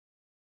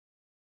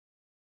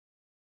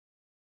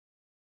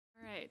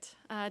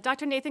right.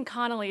 Dr. Nathan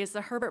Connolly is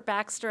the Herbert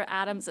Baxter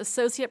Adams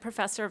Associate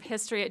Professor of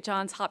History at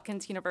Johns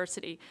Hopkins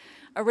University.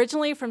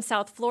 Originally from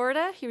South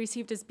Florida, he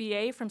received his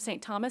BA from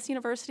St. Thomas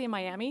University in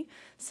Miami,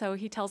 so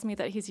he tells me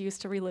that he's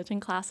used to religion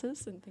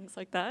classes and things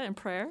like that and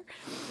prayer.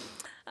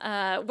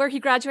 Where he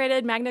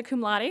graduated magna cum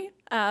laude,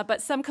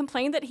 but some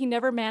complained that he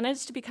never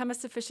managed to become a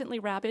sufficiently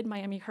rabid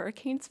Miami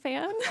Hurricanes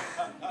fan,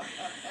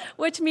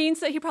 which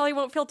means that he probably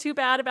won't feel too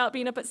bad about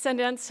being up at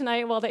Sundance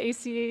tonight while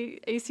the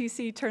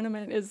ACC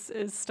tournament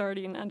is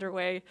starting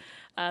underway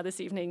this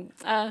evening.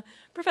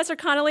 Professor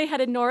Connolly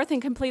headed north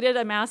and completed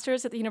a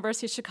master's at the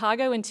University of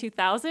Chicago in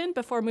 2000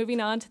 before moving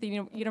on to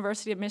the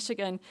University of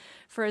Michigan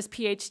for his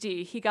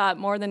PhD. He got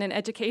more than an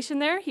education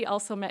there. He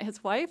also met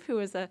his wife, who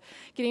was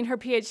getting her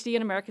PhD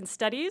in American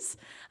Studies,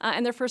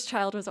 and their first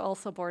child was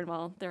also born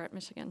while there at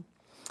Michigan.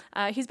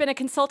 He's been a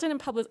consultant in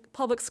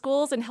public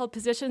schools and held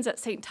positions at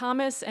St.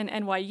 Thomas and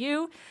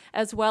NYU,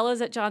 as well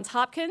as at Johns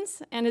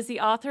Hopkins, and is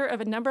the author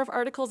of a number of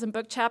articles and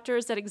book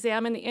chapters that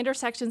examine the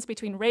intersections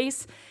between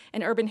race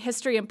and urban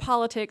history and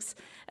politics,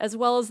 as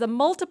well as the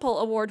multiple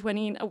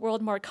award-winning A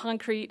World More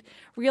Concrete,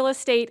 Real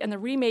Estate, and the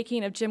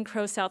Remaking of Jim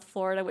Crow South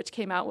Florida, which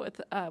came out with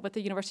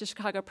the University of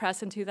Chicago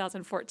Press in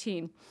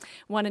 2014.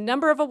 Won a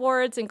number of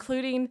awards,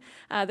 including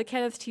the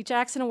Kenneth T.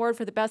 Jackson Award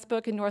for the Best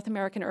Book in North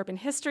American Urban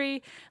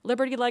History,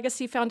 Liberty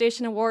Legacy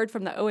Foundation Award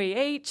from the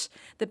OAH,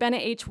 the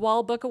Bennett H.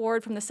 Wall Book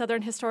Award from the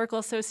Southern Historical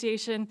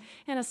Association,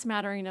 and a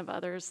smattering of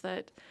others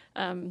that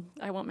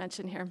I won't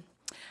mention here.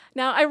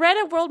 Now, I read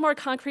A World More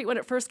Concrete when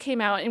it first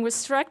came out and was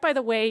struck by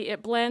the way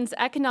it blends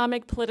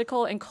economic,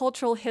 political, and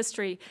cultural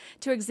history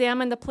to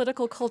examine the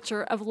political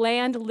culture of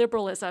land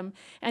liberalism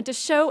and to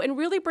show and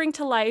really bring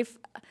to life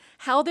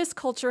how this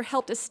culture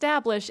helped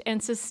establish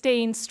and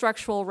sustain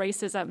structural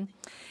racism.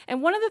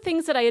 And one of the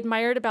things that I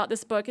admired about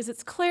this book is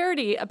its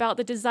clarity about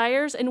the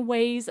desires and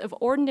ways of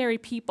ordinary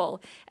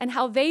people and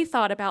how they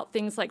thought about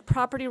things like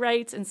property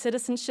rights and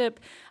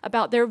citizenship,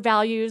 about their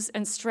values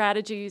and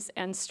strategies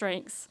and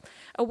strengths.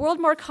 A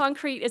World More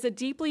Concrete is a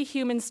deeply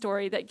human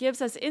story that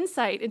gives us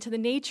insight into the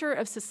nature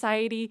of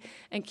society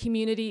and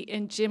community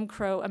in Jim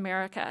Crow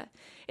America.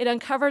 It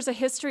uncovers a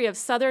history of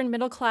Southern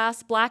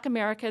middle-class Black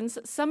Americans,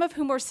 some of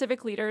whom were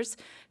civic leaders,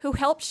 who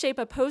helped shape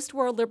a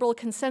post-war liberal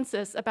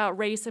consensus about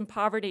race and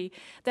poverty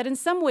that in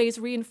some ways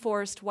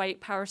reinforced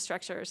white power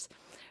structures.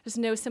 There's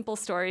no simple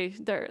story.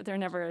 There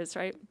never is,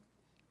 right?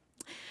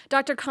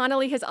 Dr.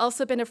 Connolly has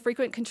also been a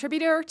frequent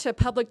contributor to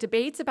public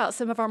debates about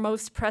some of our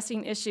most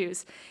pressing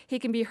issues. He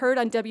can be heard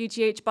on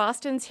WGH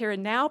Boston's Here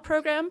and Now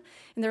program.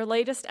 In their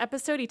latest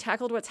episode, he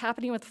tackled what's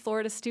happening with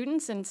Florida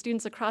students and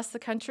students across the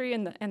country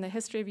and the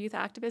history of youth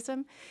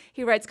activism.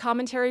 He writes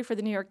commentary for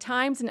the New York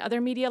Times and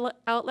other media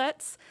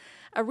outlets.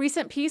 A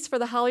recent piece for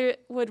The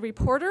Hollywood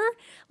Reporter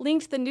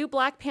linked the new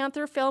Black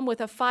Panther film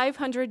with a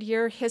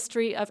 500-year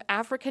history of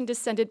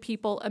African-descended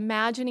people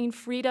imagining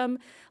freedom,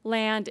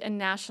 land, and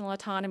national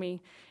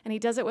autonomy. And he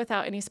does it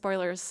without any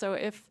spoilers. So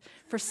if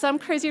for some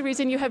crazy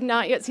reason you have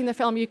not yet seen the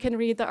film, you can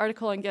read the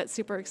article and get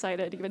super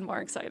excited, even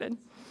more excited.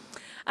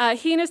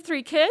 He and his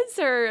 3 kids,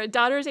 their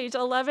daughters age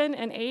 11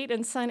 and 8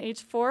 and son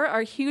age 4,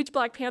 are huge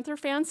Black Panther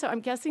fans, so I'm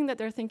guessing that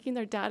they're thinking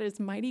their dad is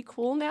mighty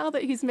cool now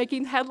that he's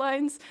making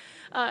headlines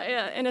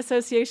in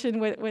association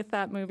with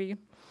that movie.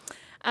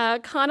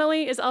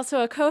 Connolly is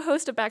also a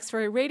co-host of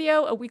Backstory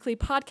Radio, a weekly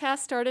podcast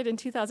started in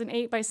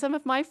 2008 by some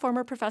of my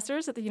former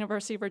professors at the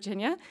University of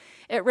Virginia.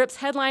 It rips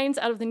headlines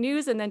out of the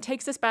news and then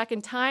takes us back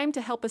in time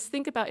to help us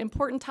think about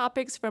important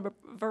topics from a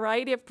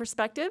variety of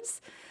perspectives.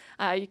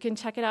 You can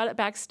check it out at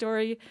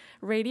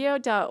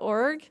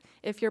backstoryradio.org.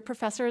 If you're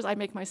professors, I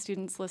make my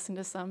students listen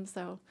to some,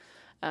 so,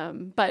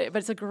 but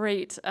it's a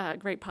great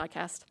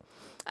podcast.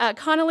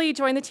 Connolly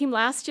joined the team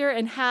last year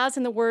and has,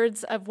 in the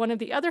words of one of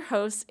the other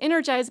hosts,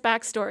 energized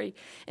Backstory,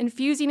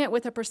 infusing it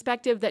with a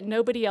perspective that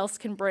nobody else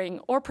can bring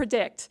or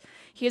predict.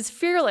 He is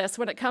fearless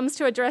when it comes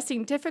to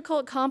addressing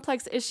difficult,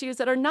 complex issues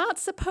that are not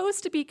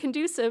supposed to be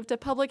conducive to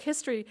public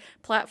history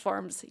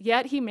platforms,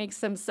 yet he makes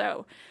them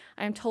so.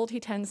 I am told he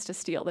tends to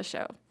steal the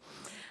show.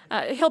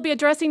 He'll be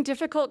addressing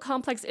difficult,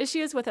 complex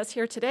issues with us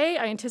here today.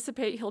 I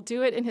anticipate he'll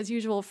do it in his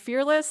usual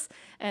fearless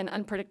and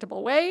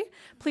unpredictable way.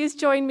 Please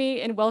join me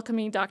in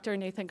welcoming Dr.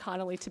 Nathan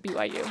Connolly to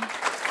BYU.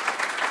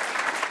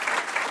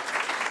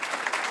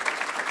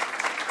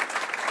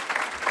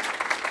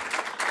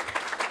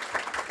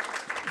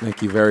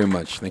 Thank you very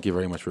much. Thank you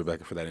very much,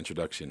 Rebecca, for that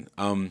introduction.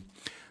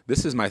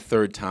 This is my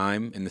 3rd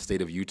time in the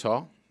state of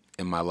Utah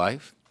in my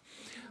life.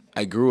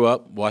 I grew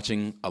up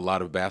watching a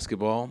lot of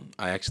basketball.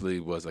 I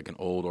actually was like an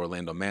old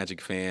Orlando Magic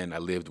fan. I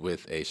lived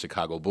with a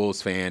Chicago Bulls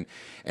fan.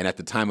 And at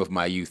the time of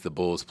my youth, the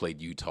Bulls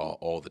played Utah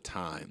all the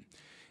time.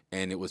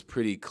 And it was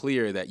pretty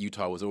clear that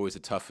Utah was always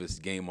the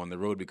toughest game on the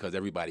road because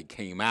everybody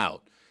came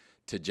out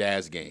to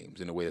Jazz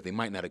games in a way that they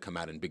might not have come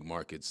out in big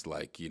markets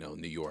like,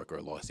 New York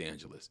or Los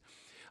Angeles.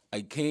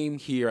 I came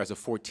here as a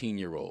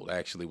 14-year-old. I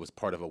actually was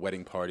part of a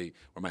wedding party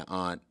where my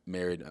aunt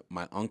married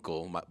my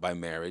uncle by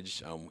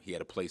marriage. He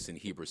had a place in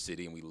Heber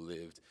City, and we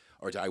lived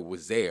or I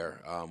was there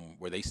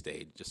where they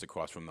stayed, just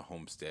across from the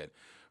Homestead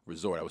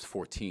Resort. I was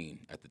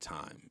 14 at the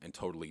time and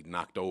totally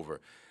knocked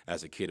over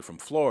as a kid from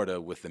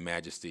Florida with the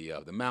majesty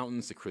of the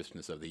mountains, the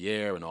crispness of the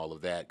air, and all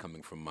of that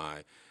coming from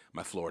my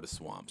Florida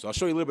swamp. So I'll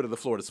show you a little bit of the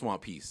Florida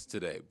swamp piece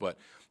today. But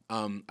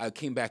I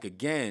came back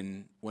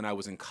again when I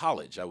was in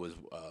college. I was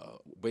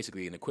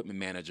basically an equipment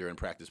manager and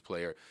practice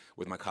player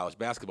with my college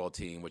basketball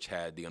team, which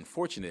had the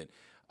unfortunate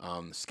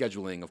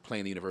scheduling of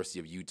playing the University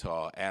of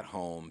Utah at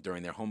home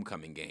during their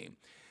homecoming game.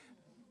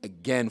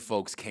 Again,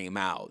 folks came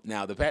out.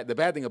 Now, the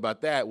bad thing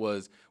about that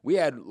was we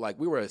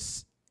were a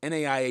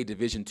NAIA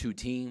Division II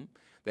team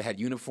that had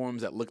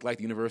uniforms that looked like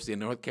the University of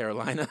North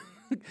Carolina.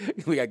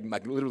 We had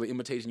like literally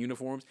imitation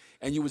uniforms,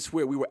 and you would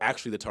swear we were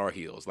actually the Tar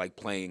Heels, like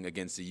playing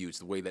against the Utes,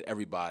 the way that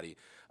everybody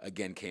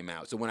again came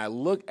out. So when I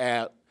look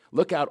out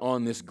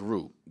on this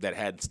group that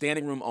had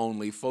standing room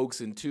only, folks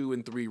in 2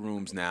 and 3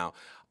 rooms now,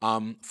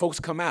 folks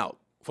come out.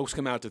 Folks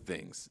come out to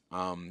things,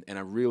 and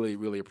I really,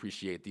 really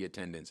appreciate the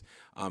attendance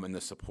and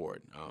the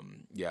support.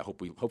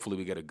 Hopefully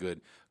we get a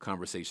good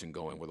conversation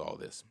going with all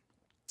this.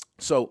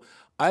 So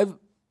I've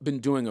been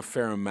doing a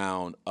fair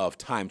amount of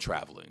time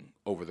traveling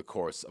over the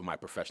course of my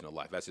professional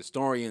life. As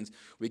historians,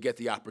 we get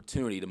the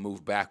opportunity to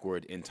move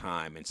backward in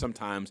time and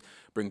sometimes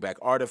bring back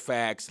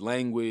artifacts,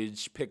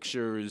 language,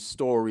 pictures,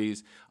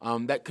 stories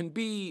that can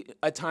be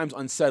at times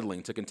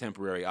unsettling to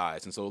contemporary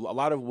eyes. And so a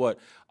lot of what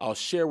I'll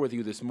share with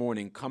you this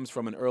morning comes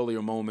from an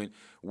earlier moment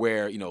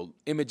where,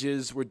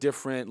 images were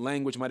different,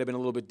 language might have been a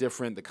little bit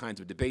different, the kinds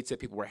of debates that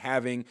people were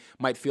having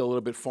might feel a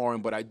little bit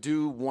foreign, but I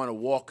do want to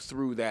walk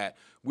through that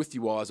with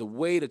you all as a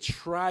way to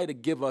try to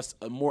give us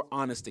a more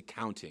honest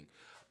accounting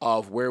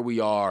of where we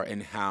are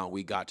and how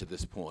we got to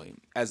this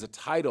point. As the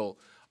title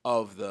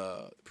of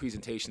the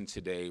presentation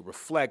today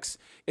reflects,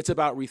 it's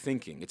about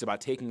rethinking. It's about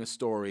taking a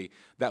story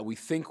that we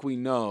think we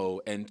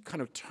know and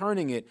kind of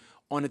turning it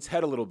on its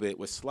head a little bit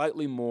with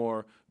slightly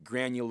more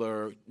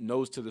granular,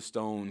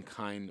 nose-to-the-stone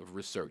kind of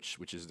research,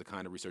 which is the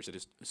kind of research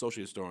that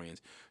social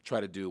historians try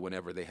to do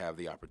whenever they have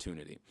the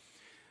opportunity.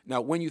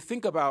 Now, when you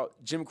think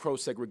about Jim Crow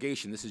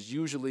segregation, this is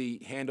usually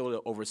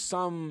handled over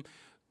some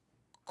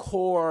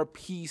core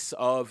piece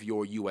of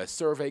your U.S.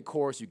 survey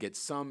course. You get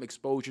some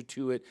exposure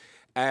to it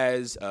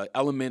as an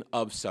element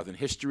of Southern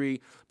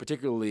history.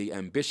 Particularly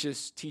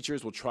ambitious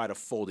teachers will try to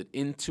fold it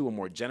into a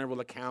more general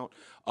account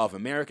of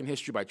American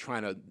history by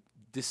trying to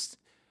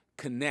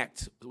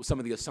disconnect some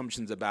of the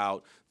assumptions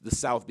about the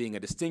South being a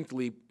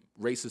distinctly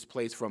racist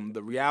place from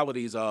the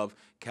realities of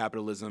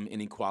capitalism,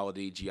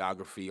 inequality,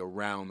 geography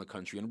around the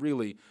country and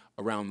really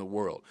around the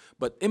world.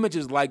 But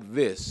images like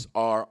this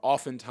are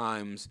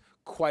oftentimes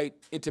quite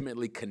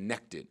intimately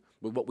connected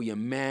with what we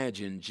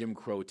imagine Jim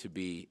Crow to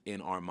be in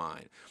our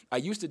mind. I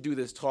used to do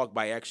this talk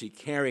by actually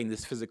carrying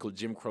this physical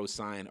Jim Crow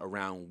sign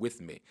around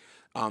with me.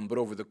 But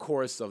over the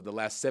course of the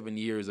last 7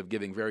 years of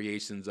giving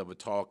variations of a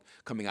talk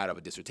coming out of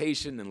a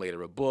dissertation and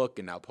later a book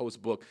and now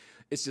post-book,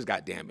 it's just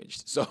got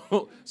damaged. So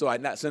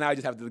now I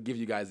just have to give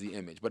you guys the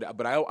image.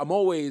 But I'm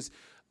always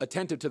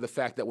attentive to the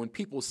fact that when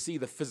people see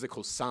the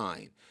physical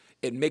sign,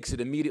 it makes it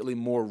immediately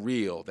more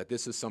real that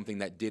this is something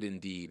that did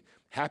indeed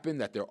happen,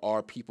 that there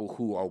are people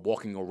who are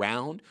walking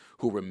around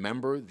who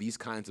remember these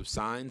kinds of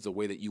signs the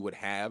way that you would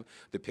have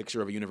the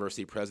picture of a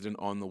university president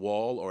on the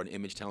wall or an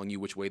image telling you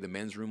which way the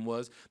men's room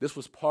was. This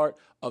was part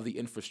of the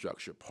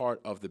infrastructure,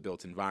 part of the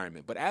built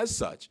environment. But as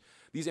such,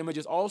 these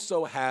images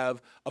also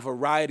have a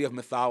variety of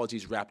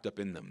mythologies wrapped up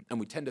in them, and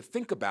we tend to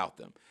think about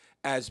them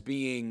as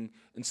being,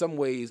 in some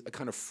ways, a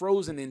kind of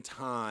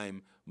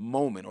frozen-in-time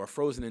moment or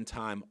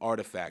frozen-in-time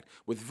artifact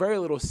with very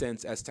little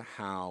sense as to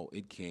how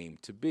it came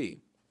to be.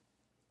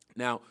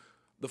 Now,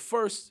 the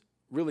first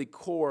really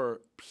core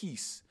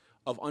piece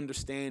of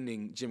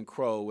understanding Jim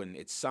Crow and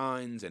its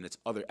signs and its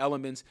other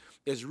elements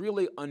is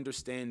really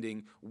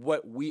understanding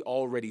what we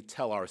already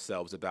tell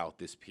ourselves about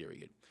this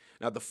period.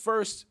 Now, the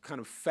first kind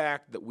of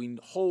fact that we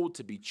hold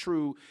to be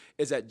true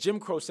is that Jim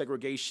Crow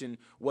segregation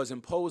was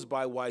imposed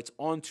by whites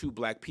onto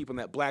black people and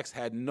that blacks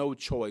had no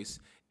choice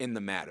in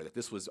the matter, that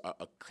this was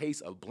a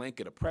case of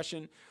blanket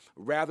oppression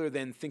rather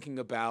than thinking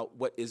about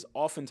what is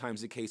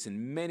oftentimes the case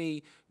in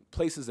many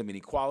places of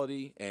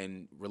inequality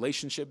and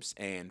relationships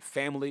and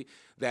family,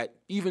 that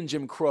even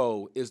Jim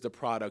Crow is the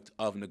product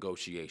of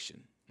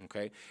negotiation,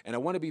 okay? And I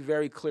want to be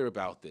very clear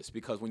about this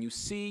because when you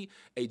see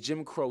a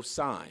Jim Crow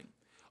sign,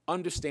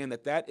 understand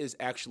that that is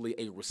actually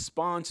a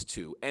response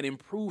to, an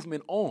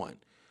improvement on,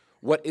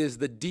 what is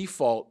the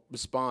default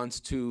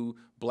response to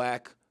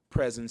black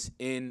presence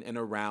in and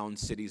around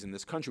cities in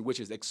this country,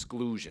 which is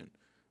exclusion.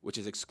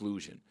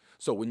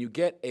 So when you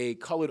get a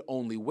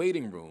colored-only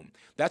waiting room,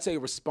 that's a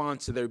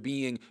response to there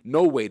being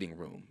no waiting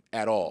room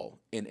at all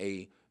in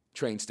a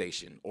train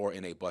station or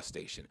in a bus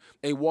station.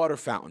 A water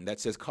fountain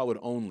that says colored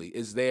only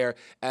is there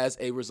as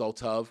a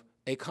result of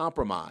a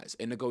compromise,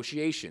 a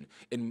negotiation,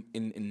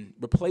 in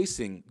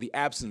replacing the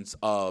absence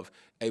of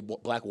a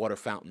black water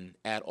fountain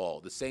at all.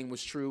 The same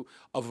was true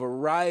of a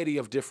variety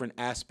of different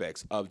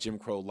aspects of Jim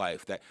Crow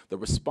life, that the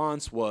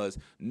response was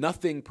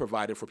nothing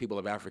provided for people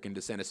of African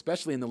descent,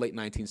 especially in the late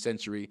 19th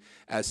century,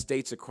 as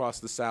states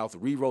across the South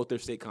rewrote their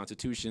state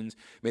constitutions,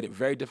 made it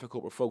very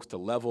difficult for folks to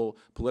level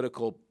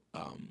political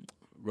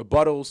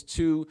rebuttals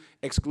to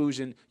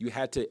exclusion. You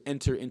had to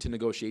enter into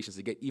negotiations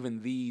to get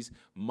even these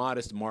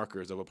modest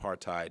markers of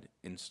apartheid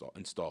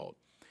installed.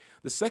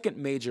 The second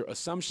major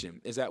assumption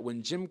is that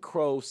when Jim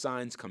Crow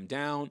signs come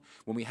down,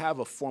 when we have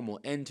a formal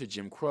end to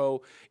Jim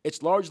Crow,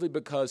 it's largely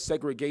because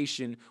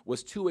segregation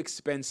was too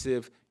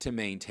expensive to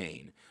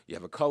maintain. You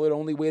have a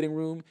colored-only waiting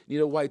room, you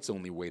need a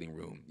whites-only waiting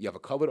room. You have a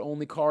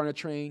colored-only car on a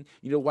train,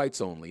 you need a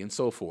whites-only, and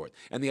so forth.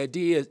 And the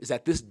idea is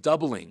that this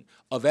doubling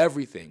of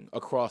everything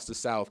across the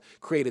South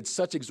created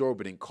such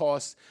exorbitant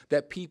costs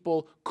that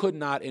people could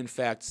not, in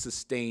fact,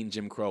 sustain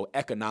Jim Crow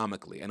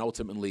economically. And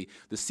ultimately,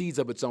 the seeds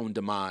of its own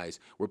demise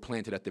were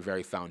planted at the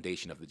very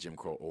foundation of the Jim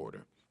Crow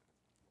order.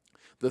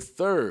 The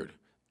third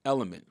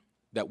element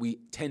that we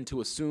tend to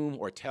assume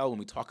or tell when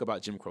we talk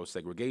about Jim Crow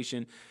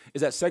segregation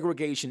is that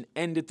segregation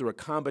ended through a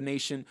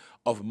combination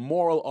of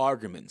moral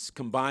arguments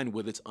combined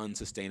with its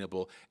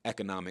unsustainable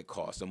economic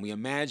costs. And we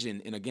imagine,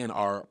 in again,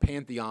 our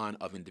pantheon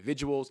of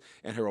individuals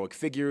and heroic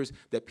figures,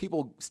 that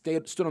people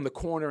stood on the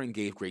corner and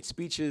gave great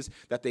speeches,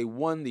 that they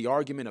won the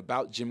argument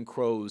about Jim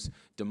Crow's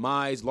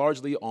demise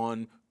largely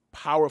on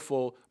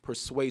powerful,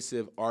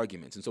 persuasive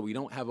arguments. And so we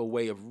don't have a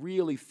way of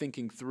really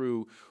thinking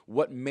through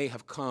what may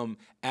have come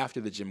after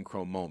the Jim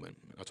Crow moment.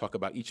 I'll talk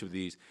about each of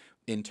these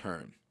in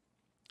turn.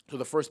 So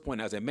the first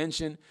point, as I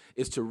mentioned,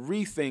 is to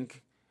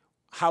rethink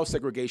how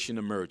segregation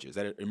emerges,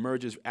 that it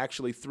emerges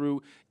actually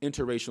through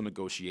interracial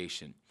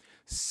negotiation.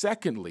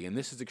 Secondly, and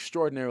this is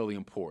extraordinarily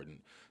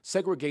important,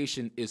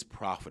 segregation is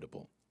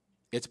profitable.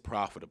 It's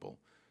profitable.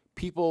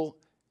 People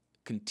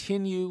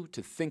continue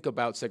to think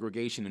about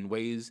segregation in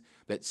ways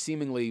that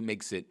seemingly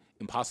makes it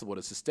impossible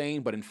to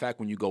sustain, but in fact,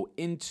 when you go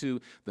into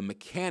the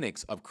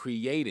mechanics of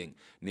creating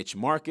niche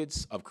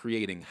markets, of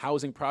creating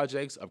housing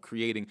projects, of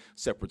creating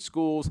separate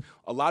schools,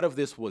 a lot of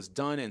this was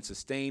done and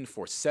sustained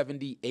for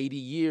 70, 80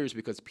 years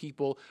because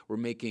people were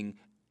making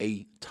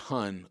a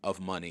ton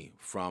of money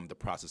from the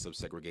process of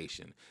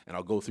segregation. And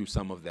I'll go through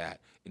some of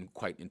that in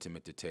quite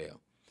intimate detail.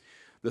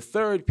 The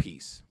third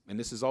piece, and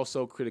this is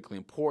also critically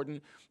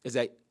important, is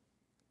that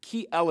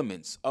key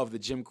elements of the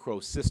Jim Crow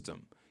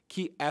system,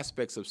 key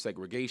aspects of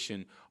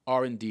segregation,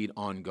 are indeed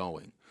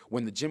ongoing.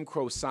 When the Jim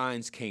Crow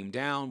signs came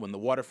down, when the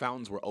water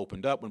fountains were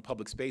opened up, when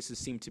public spaces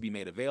seemed to be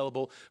made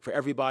available for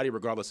everybody,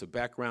 regardless of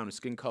background or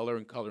skin color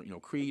and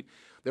creed,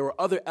 there were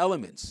other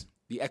elements,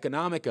 the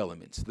economic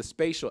elements, the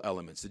spatial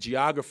elements, the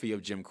geography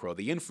of Jim Crow,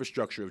 the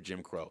infrastructure of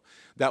Jim Crow,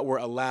 that were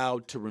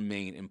allowed to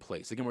remain in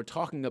place. Again, we're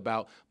talking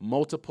about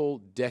multiple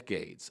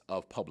decades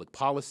of public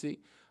policy,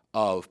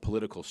 of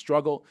political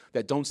struggle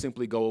that don't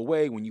simply go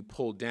away when you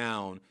pull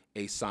down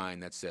a sign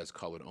that says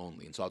colored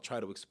only. And so I'll try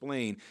to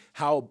explain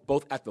how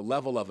both at the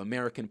level of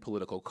American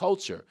political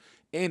culture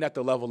and at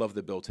the level of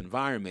the built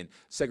environment,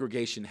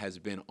 segregation has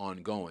been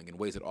ongoing in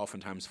ways that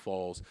oftentimes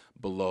falls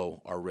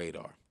below our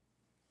radar.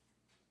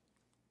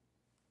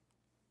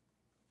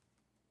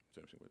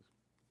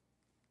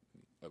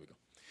 There we go.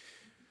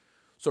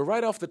 So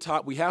right off the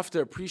top, we have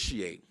to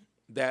appreciate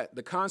that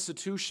the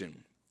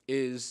Constitution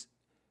is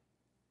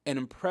an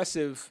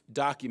impressive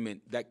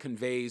document that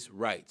conveys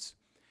rights.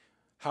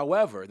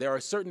 However, there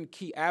are certain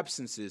key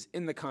absences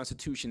in the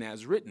Constitution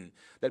as written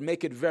that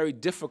make it very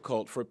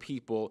difficult for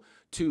people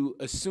to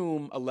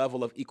assume a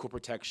level of equal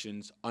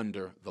protections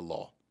under the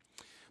law.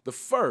 The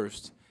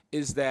first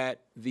is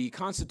that the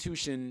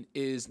Constitution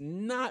is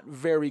not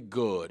very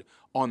good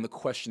on the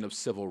question of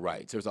civil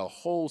rights. There's a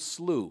whole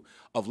slew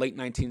of late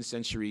 19th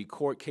century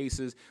court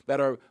cases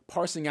that are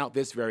parsing out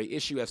this very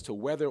issue as to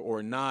whether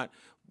or not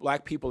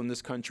black people in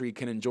this country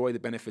can enjoy the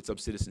benefits of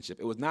citizenship.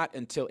 It was not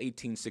until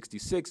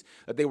 1866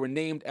 that they were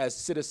named as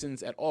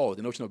citizens at all.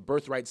 The notion of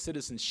birthright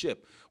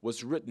citizenship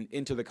was written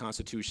into the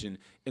Constitution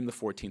in the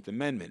 14th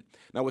Amendment.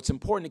 Now, what's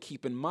important to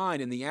keep in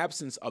mind, in the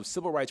absence of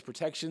civil rights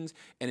protections,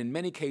 and in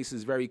many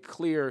cases very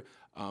clear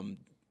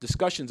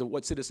discussions of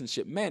what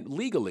citizenship meant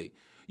legally,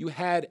 you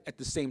had at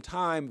the same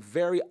time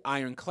very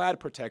ironclad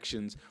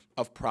protections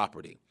of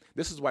property.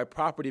 This is why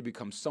property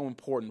becomes so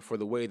important for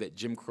the way that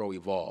Jim Crow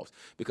evolves.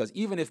 Because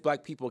even if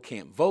black people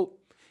can't vote,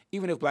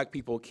 even if black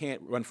people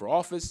can't run for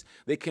office,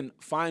 they can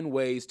find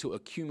ways to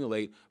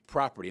accumulate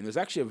property. And there's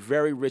actually a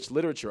very rich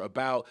literature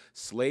about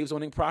slaves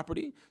owning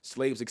property,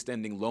 slaves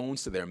extending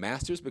loans to their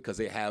masters because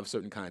they have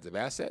certain kinds of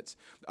assets.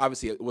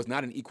 Obviously, it was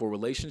not an equal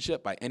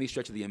relationship by any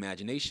stretch of the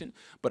imagination,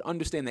 but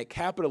understand that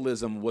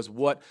capitalism was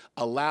what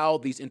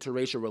allowed these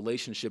interracial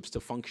relationships to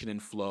function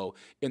and flow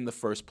in the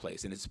first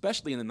place, and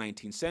especially in the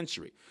 19th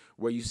century,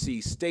 where you see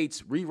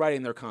states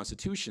rewriting their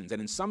constitutions,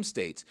 and in some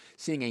states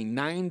seeing a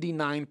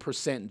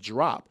 99%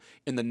 drop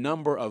in the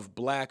number of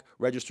black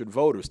registered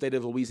voters. State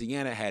of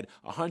Louisiana had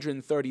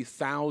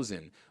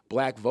 130,000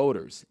 black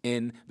voters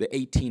in the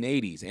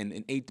 1880s,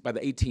 and by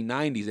the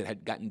 1890s, it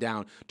had gotten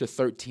down to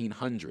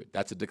 1,300.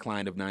 That's a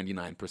decline of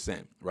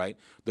 99%, right?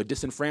 The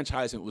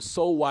disenfranchisement was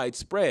so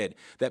widespread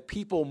that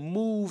people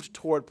moved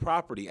toward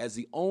property as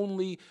the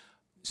only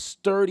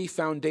sturdy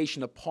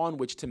foundation upon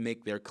which to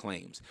make their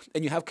claims.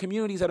 And you have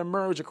communities that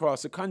emerge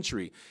across the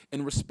country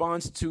in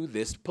response to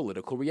this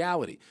political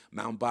reality.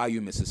 Mount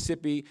Bayou,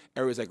 Mississippi,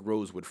 areas like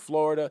Rosewood,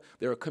 Florida.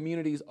 There are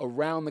communities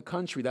around the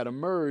country that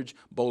emerge,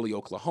 Boley,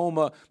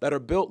 Oklahoma, that are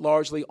built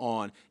largely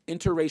on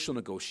interracial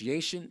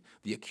negotiation,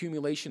 the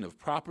accumulation of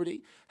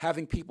property,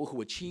 having people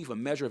who achieve a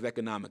measure of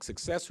economic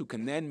success who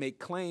can then make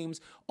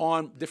claims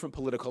on different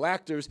political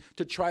actors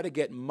to try to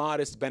get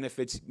modest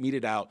benefits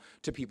meted out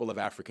to people of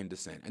African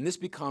descent. And this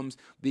becomes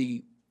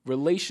the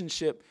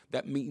relationship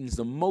that means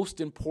the most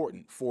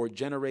important for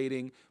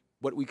generating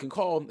what we can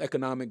call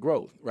economic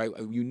growth, right?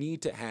 You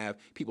need to have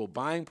people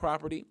buying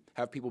property,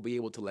 have people be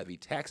able to levy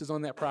taxes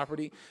on that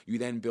property. You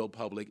then build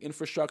public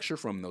infrastructure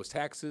from those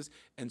taxes,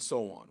 and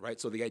so on, right?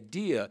 So the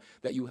idea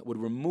that you would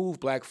remove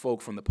black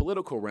folk from the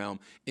political realm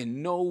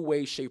in no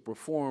way, shape, or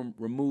form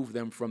remove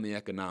them from the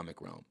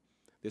economic realm.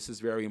 This is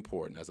very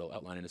important, as I'll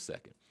outline in a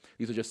second.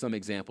 These are just some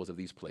examples of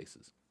these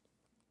places.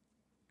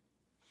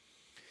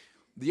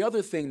 The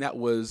other thing that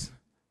was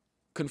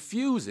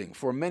confusing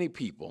for many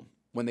people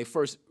when they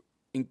first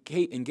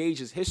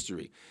engages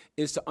history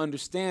is to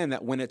understand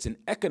that when it's an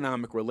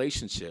economic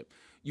relationship,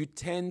 you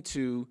tend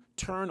to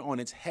turn on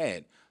its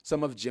head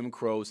some of Jim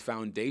Crow's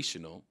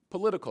foundational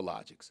political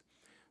logics.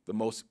 The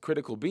most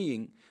critical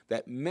being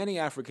that many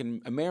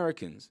African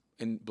Americans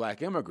and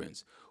black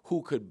immigrants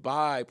who could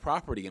buy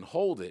property and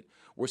hold it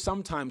were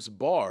sometimes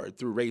barred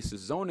through racist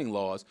zoning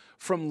laws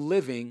from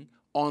living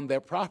on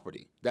their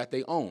property that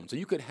they own. So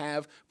you could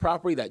have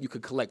property that you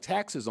could collect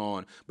taxes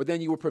on, but then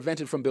you were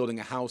prevented from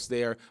building a house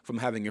there, from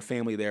having your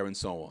family there, and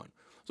so on.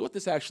 So what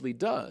this actually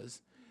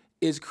does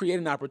is create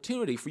an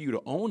opportunity for you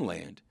to own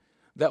land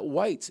that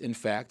whites, in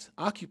fact,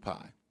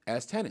 occupy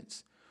as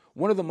tenants.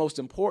 One of the most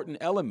important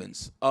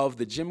elements of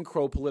the Jim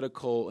Crow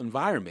political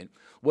environment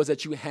was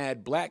that you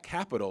had black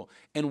capital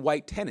and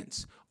white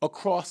tenants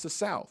across the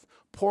South,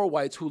 poor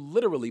whites who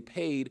literally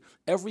paid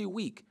every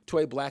week to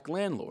a black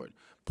landlord,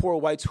 poor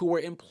whites who were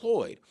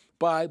employed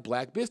by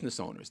black business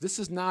owners. This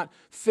does not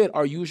fit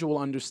our usual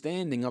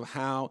understanding of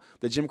how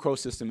the Jim Crow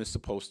system is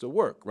supposed to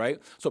work, right?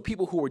 So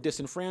people who were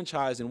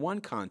disenfranchised in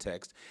one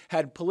context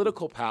had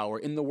political power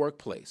in the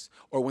workplace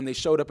or when they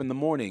showed up in the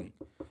morning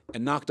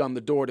and knocked on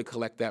the door to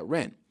collect that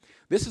rent.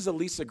 This is a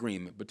lease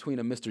agreement between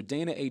a Mr.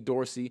 Dana A.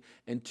 Dorsey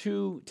and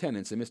two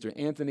tenants, a Mr.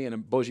 Anthony and a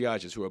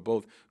Bogiages, who are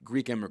both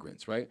Greek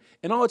immigrants, right?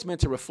 And all it's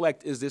meant to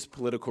reflect is this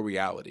political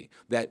reality,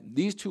 that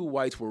these two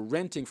whites were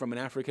renting from an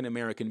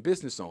African-American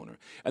business owner,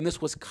 and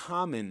this was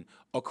common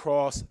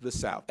across the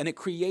South. And it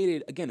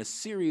created, again, a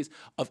series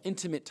of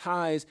intimate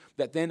ties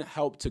that then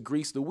helped to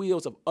grease the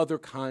wheels of other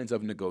kinds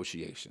of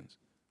negotiations.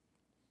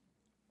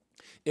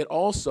 It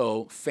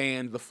also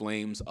fanned the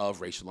flames of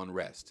racial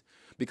unrest.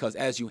 Because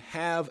as you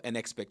have an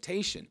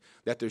expectation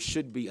that there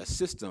should be a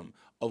system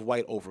of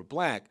white over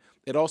black,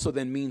 it also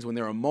then means when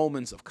there are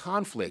moments of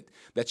conflict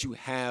that you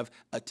have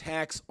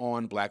attacks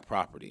on black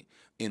property.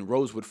 In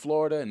Rosewood,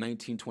 Florida in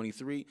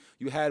 1923,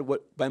 you had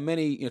what by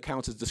many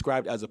accounts is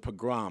described as a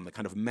pogrom, a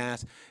kind of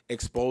mass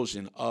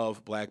expulsion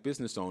of black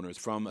business owners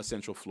from a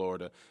Central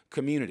Florida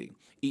community.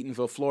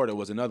 Eatonville, Florida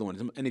was another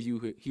one. Any of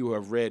you who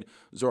have read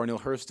Zora Neale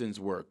Hurston's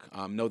work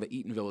know that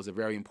Eatonville is a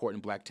very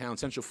important black town.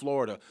 Central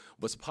Florida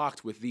was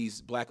pocked with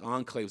these black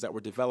enclaves that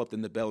were developed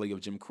in the belly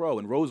of Jim Crow,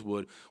 and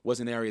Rosewood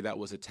was an area that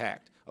was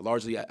attacked,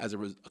 largely as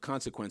a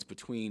consequence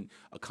between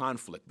a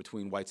conflict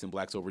between whites and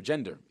blacks over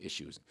gender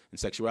issues and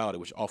sexuality,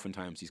 which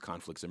oftentimes these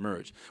conflicts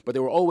emerge. But they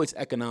were always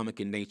economic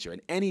in nature,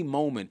 and any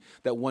moment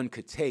that one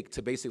could take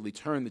to basically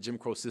turn the Jim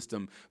Crow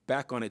system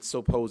back on its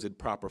supposed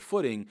proper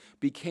footing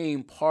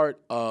became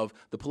part of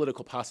the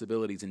political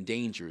possibilities and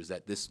dangers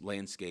that this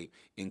landscape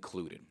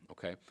included,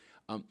 okay?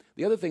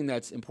 The other thing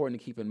that's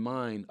important to keep in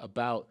mind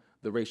about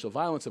the racial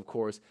violence, of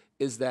course,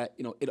 is that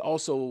it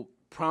also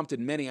prompted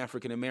many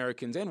African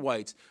Americans and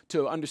whites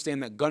to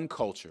understand that gun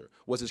culture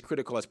was as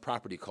critical as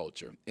property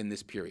culture in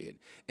this period.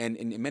 And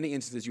in many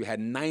instances, you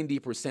had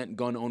 90%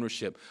 gun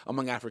ownership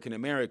among African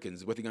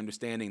Americans, with the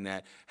understanding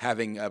that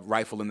having a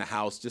rifle in the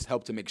house just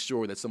helped to make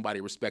sure that somebody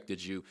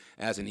respected you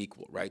as an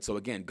equal, right? So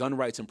again, gun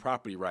rights and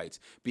property rights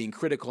being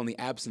critical in the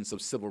absence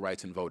of civil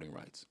rights and voting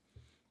rights.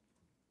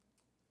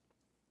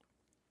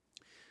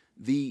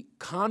 The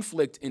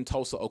conflict in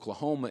Tulsa,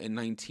 Oklahoma in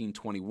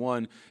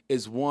 1921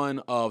 is one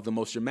of the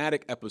most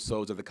dramatic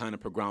episodes of the kind of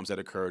pogroms that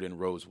occurred in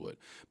Rosewood.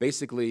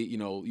 Basically,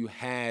 you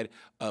had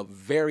a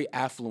very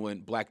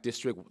affluent black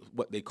district,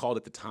 what they called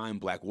at the time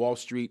Black Wall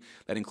Street,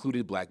 that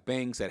included black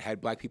banks, that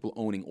had black people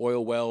owning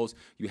oil wells.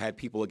 You had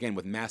people, again,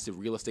 with massive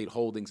real estate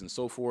holdings and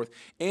so forth.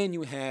 And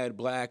you had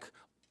black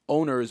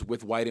owners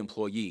with white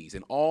employees.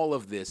 And all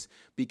of this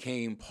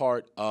became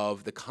part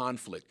of the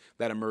conflict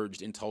that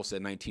emerged in Tulsa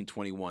in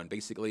 1921.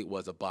 Basically, it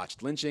was a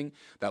botched lynching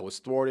that was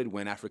thwarted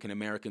when African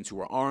Americans who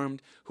were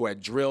armed, who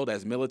had drilled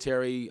as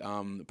military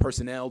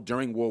personnel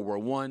during World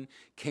War I,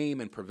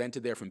 came and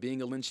prevented there from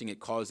being a lynching.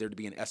 It caused there to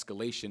be an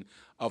escalation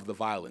of the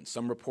violence.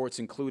 Some reports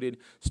included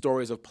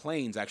stories of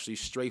planes actually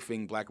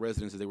strafing black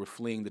residents as they were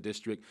fleeing the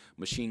district,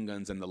 machine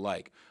guns and the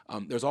like.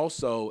 There's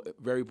also,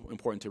 very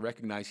important to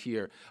recognize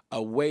here,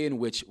 a way in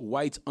which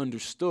whites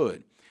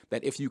understood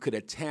that if you could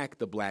attack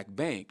the black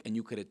bank and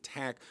you could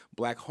attack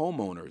black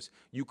homeowners,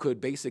 you could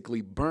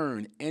basically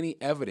burn any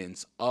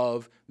evidence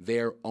of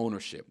their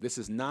ownership. This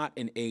is not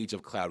an age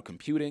of cloud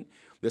computing.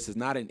 This is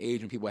not an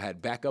age when people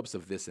had backups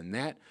of this and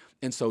that.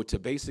 And so to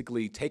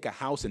basically take a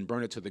house and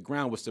burn it to the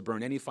ground was to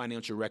burn any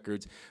financial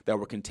records that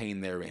were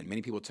contained therein.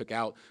 Many people took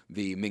out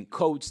the mink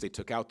coats, they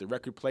took out the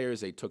record players,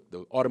 they took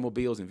the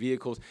automobiles and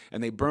vehicles,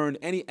 and they burned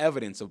any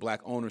evidence of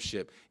black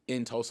ownership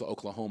in Tulsa,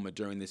 Oklahoma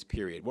during this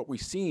period. What we're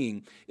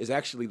seeing is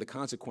actually the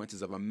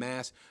consequences of a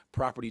mass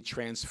property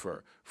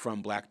transfer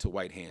from black to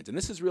white hands. And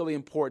this is really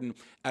important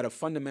at a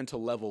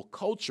fundamental level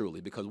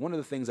culturally, because one of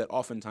the things that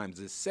oftentimes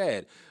is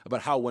said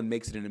about how one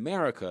makes it in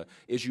America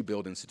is you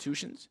build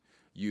institutions,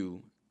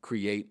 you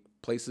create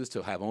places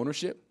to have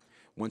ownership.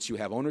 Once you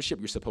have ownership,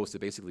 you're supposed to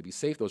basically be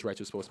safe. Those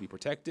rights are supposed to be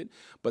protected.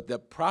 But the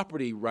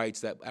property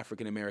rights that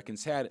African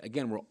Americans had,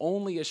 again, were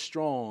only as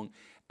strong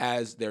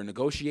as their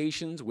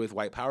negotiations with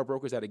white power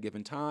brokers at a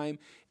given time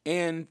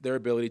and their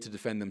ability to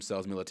defend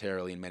themselves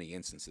militarily in many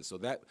instances. So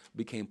that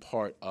became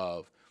part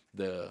of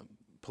the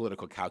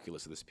political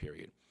calculus of this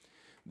period.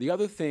 The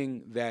other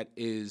thing that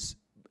is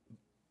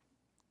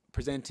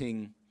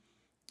presenting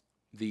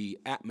the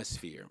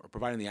atmosphere, or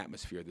providing the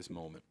atmosphere at this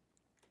moment,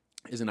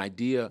 is an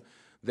idea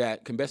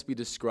that can best be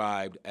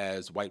described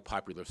as white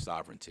popular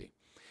sovereignty.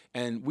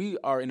 And we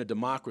are in a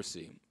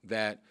democracy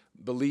that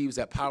believes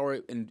that power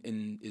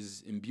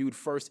is imbued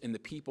first in the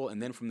people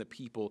and then from the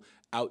people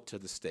out to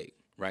the state,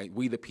 right?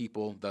 We the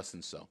people, thus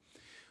and so.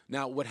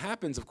 Now, what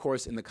happens, of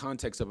course, in the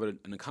context of an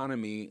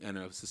economy and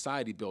a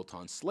society built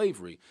on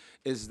slavery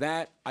is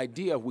that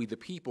idea of we the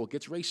people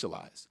gets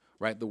racialized,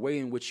 right? The way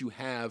in which you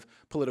have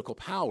political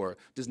power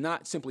does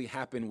not simply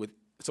happen with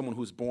someone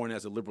who's born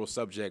as a liberal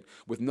subject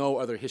with no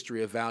other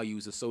history of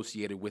values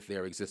associated with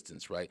their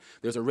existence, right?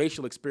 There's a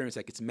racial experience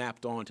that gets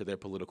mapped onto their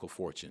political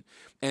fortune.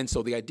 And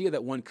so the idea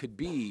that one could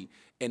be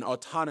an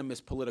autonomous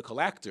political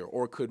actor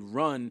or could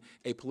run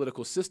a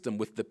political system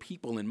with the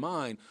people in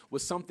mind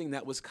was something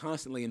that was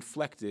constantly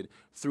inflected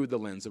through the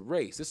lens of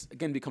race. This,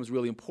 again, becomes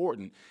really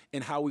important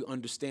in how we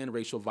understand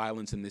racial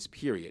violence in this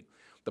period.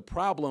 The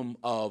problem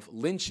of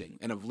lynching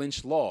and of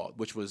lynch law,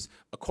 which was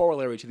a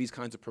corollary to these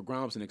kinds of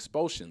pogroms and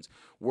expulsions,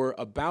 were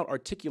about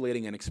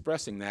articulating and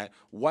expressing that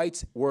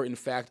whites were, in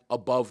fact,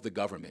 above the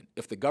government.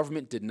 If the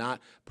government did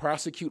not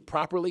prosecute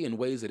properly in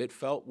ways that it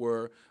felt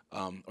were,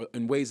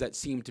 in ways that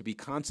seemed to be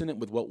consonant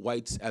with what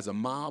whites as a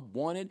mob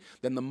wanted,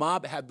 then the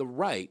mob had the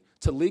right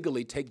to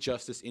legally take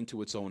justice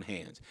into its own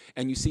hands.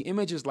 And you see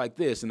images like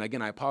this, and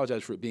again, I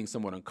apologize for it being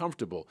somewhat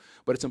uncomfortable,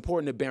 but it's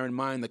important to bear in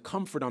mind the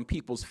comfort on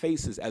people's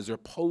faces as they're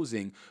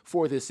posing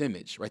for this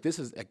image, right? This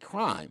is a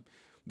crime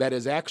that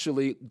is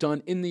actually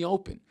done in the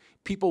open.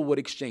 People would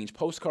exchange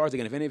postcards.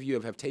 Again, if any of you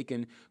have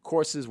taken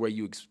courses where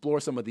you explore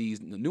some of these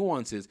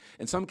nuances,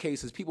 in some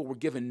cases, people were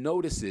given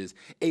notices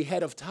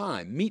ahead of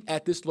time. Meet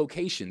at this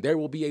location. There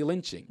will be a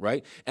lynching,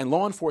 right? And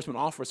law enforcement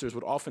officers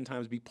would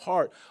oftentimes be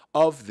part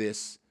of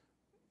this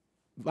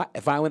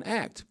violent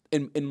act,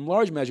 in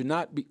large measure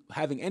not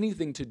having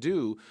anything to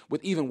do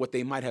with even what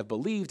they might have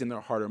believed in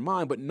their heart or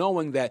mind, but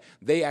knowing that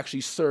they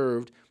actually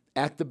served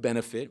at the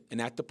benefit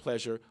and at the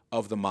pleasure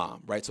of the mob,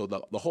 right? So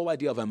the whole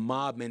idea of a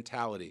mob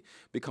mentality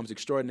becomes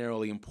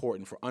extraordinarily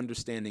important for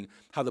understanding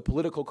how the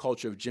political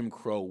culture of Jim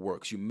Crow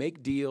works. You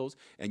make deals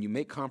and you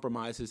make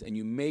compromises and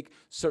you make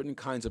certain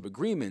kinds of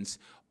agreements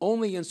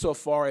only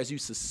insofar as you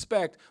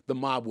suspect the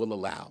mob will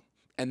allow.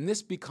 And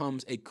this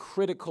becomes a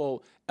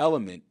critical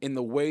element in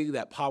the way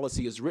that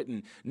policy is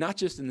written, not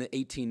just in the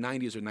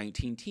 1890s or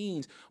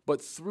 19-teens, but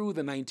through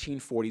the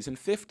 1940s and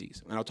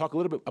 50s. And I'll talk a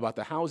little bit about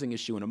the housing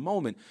issue in a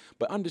moment,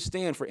 but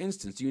understand, for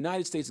instance, the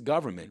United States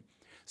government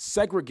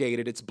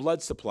segregated its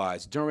blood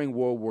supplies during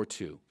World War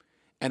II,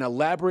 an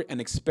elaborate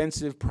and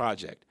expensive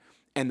project.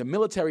 And the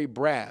military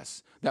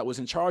brass that was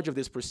in charge of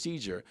this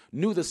procedure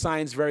knew the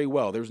science very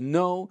well. There's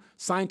no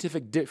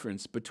scientific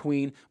difference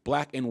between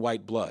black and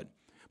white blood.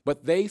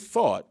 But they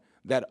thought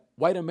that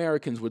white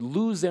Americans would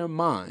lose their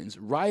minds,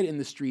 riot in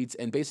the streets,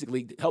 and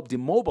basically help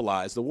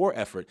demobilize the war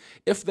effort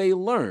if they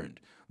learned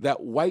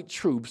that white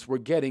troops were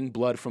getting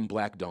blood from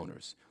black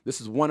donors. This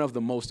is one of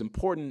the most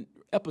important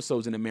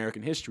episodes in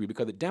American history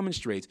because it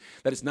demonstrates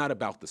that it's not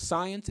about the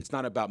science, it's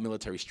not about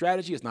military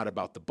strategy, it's not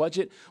about the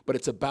budget, but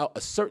it's about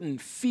a certain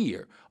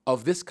fear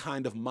of this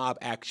kind of mob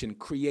action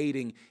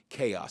creating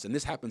chaos. And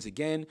this happens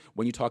again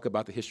when you talk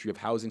about the history of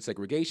housing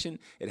segregation.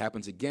 It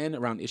happens again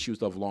around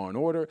issues of law and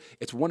order.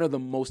 It's one of the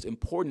most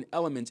important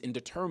elements in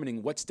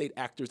determining what state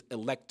actors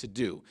elect to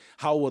do.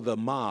 How will the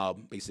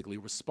mob basically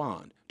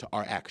respond to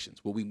our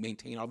actions? Will we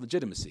maintain our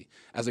legitimacy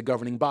as a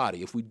governing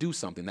body if we do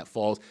something that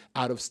falls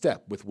out of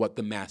step with what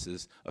the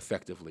masses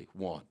effectively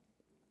want?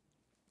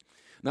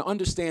 Now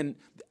understand,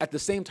 at the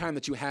same time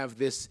that you have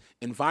this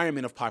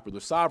environment of popular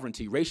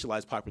sovereignty,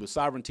 racialized popular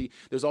sovereignty,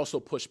 there's also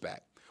pushback.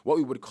 What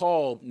we would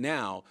call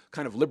now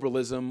kind of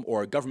liberalism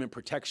or government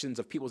protections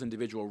of people's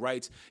individual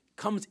rights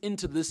comes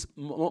into this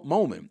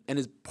moment and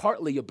is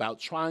partly about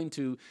trying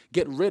to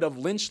get rid of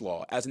lynch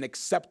law as an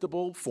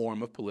acceptable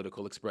form of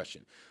political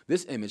expression.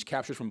 This image,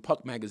 captured from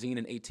Puck magazine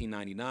in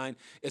 1899,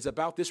 is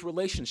about this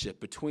relationship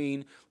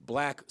between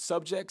black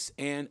subjects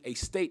and a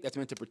state that's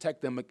meant to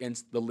protect them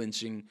against the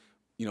lynching,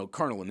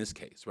 colonel in this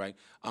case, right?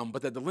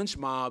 But that the lynch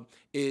mob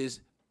is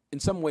in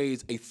some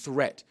ways a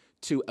threat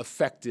to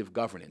effective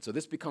governance. So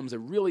this becomes a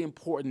really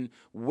important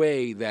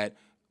way that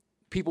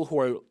people who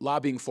are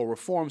lobbying for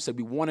reform said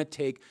we want to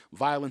take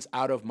violence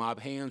out of mob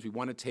hands. We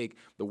want to take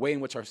the way in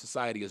which our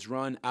society is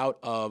run out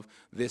of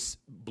this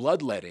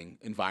bloodletting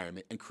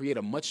environment and create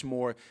a much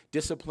more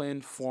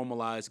disciplined,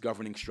 formalized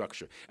governing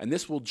structure. And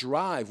this will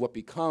drive what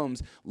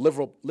becomes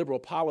liberal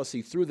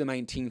policy through the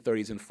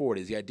 1930s and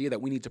 40s, the idea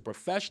that we need to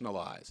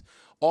professionalize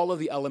all of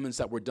the elements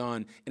that were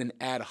done in an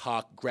ad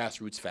hoc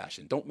grassroots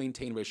fashion. Don't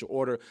maintain racial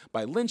order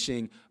by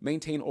lynching,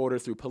 maintain order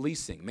through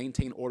policing,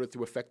 maintain order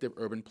through effective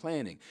urban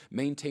planning,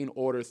 maintain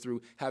order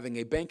through having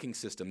a banking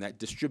system that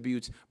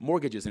distributes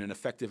mortgages in an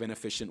effective and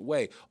efficient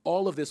way.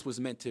 All of this was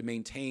meant to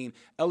maintain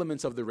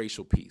elements of the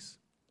racial peace.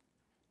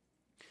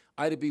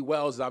 Ida B.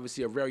 Wells is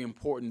obviously a very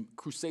important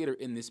crusader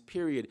in this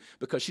period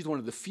because she's one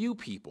of the few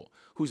people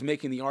who's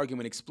making the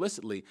argument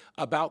explicitly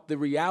about the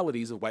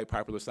realities of white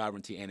popular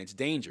sovereignty and its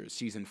dangers.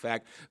 She's, in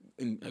fact,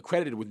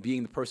 credited with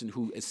being the person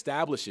who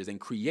establishes and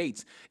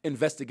creates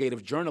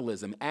investigative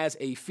journalism as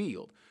a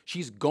field.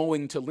 She's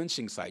going to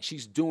lynching sites.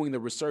 She's doing the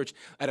research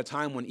at a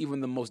time when even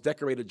the most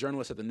decorated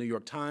journalists at the New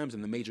York Times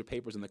and the major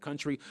papers in the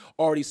country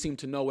already seem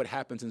to know what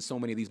happens in so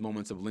many of these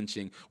moments of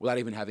lynching without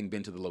even having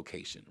been to the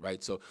location,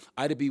 right? So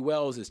Ida B.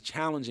 Wells is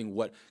challenging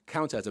what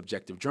counts as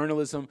objective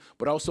journalism,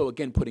 but also,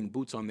 again, putting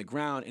boots on the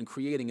ground and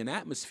creating an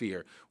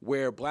atmosphere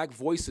where black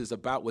voices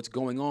about what's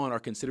going on are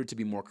considered to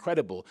be more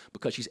credible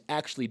because she's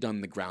actually done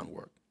the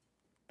groundwork.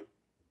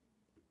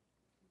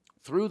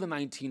 Through the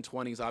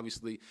 1920s,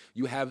 obviously,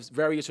 you have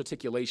various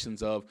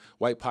articulations of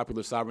white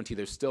popular sovereignty.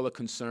 There's still a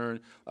concern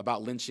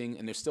about lynching,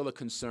 and there's still a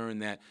concern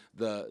that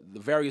the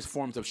various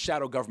forms of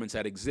shadow governments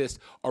that exist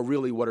are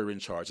really what are in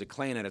charge. The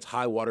Klan, at its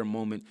high water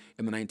moment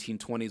in the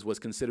 1920s, was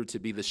considered to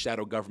be the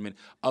shadow government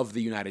of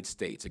the United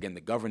States. Again,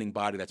 the governing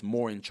body that's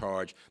more in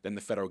charge than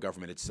the federal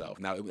government itself.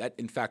 Now, that,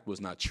 in fact,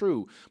 was not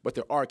true, but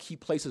there are key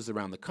places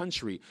around the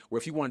country where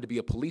if you wanted to be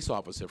a police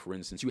officer, for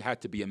instance, you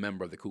had to be a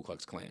member of the Ku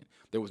Klux Klan.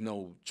 There was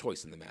no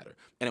choice in the matter.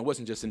 And it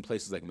wasn't just in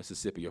places like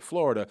Mississippi or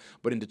Florida,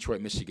 but in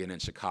Detroit, Michigan,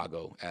 and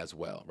Chicago as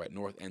well, right?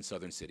 North and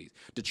southern cities.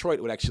 Detroit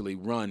would actually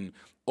run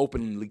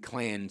openly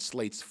Klan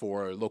slates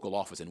for local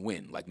office and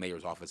win, like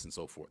mayor's office and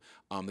so forth.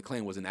 The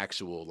Klan was an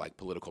actual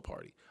political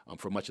party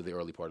for much of the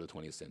early part of the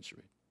 20th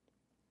century.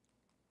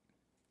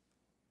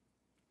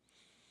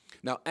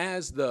 Now,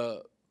 as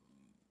the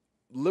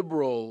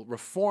liberal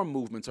reform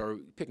movements are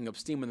picking up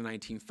steam in the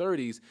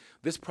 1930s,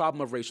 this problem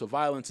of racial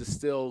violence is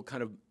still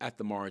kind of at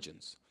the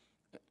margins.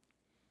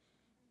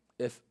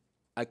 If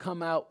I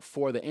come out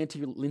for the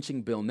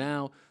anti-lynching bill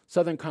now,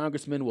 Southern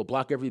congressmen will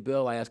block every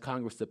bill I ask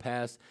Congress to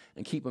pass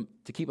and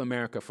keep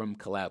America from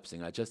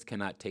collapsing. I just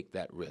cannot take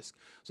that risk.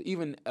 So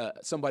even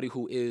somebody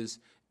who is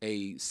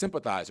a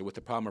sympathizer with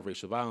the problem of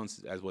racial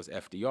violence, as was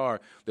FDR,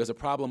 there's a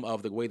problem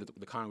of the way that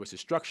the Congress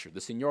is structured,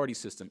 the seniority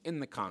system in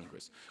the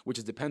Congress, which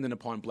is dependent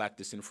upon black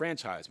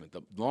disenfranchisement.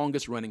 The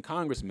longest running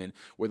congressmen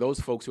were those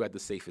folks who had the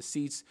safest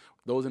seats,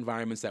 those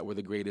environments that were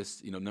the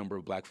greatest number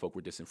of black folk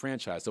were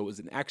disenfranchised. So it was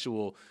an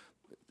actual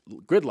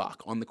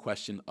gridlock on the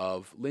question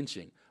of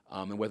lynching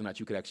and whether or not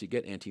you could actually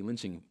get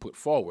anti-lynching put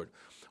forward.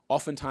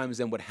 Oftentimes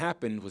then what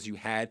happened was you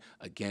had,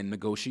 again,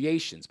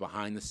 negotiations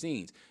behind the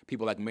scenes.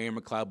 People like Mayor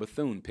McLeod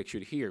Bethune,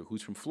 pictured here,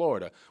 who's from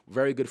Florida,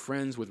 very good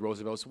friends with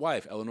Roosevelt's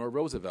wife, Eleanor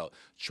Roosevelt,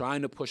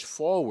 trying to push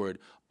forward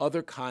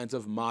other kinds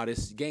of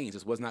modest gains.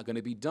 This was not going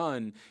to be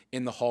done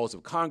in the halls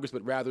of Congress,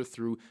 but rather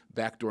through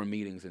backdoor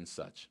meetings and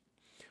such.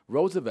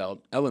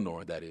 Roosevelt,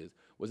 Eleanor that is,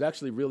 was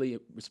actually really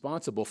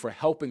responsible for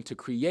helping to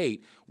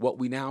create what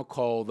we now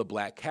call the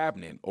Black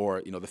Cabinet,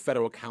 or the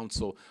Federal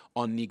Council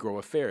on Negro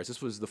Affairs.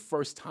 This was the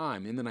first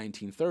time in the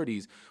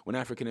 1930s when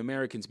African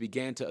Americans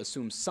began to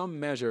assume some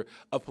measure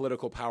of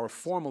political power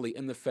formally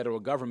in the federal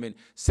government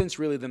since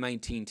really the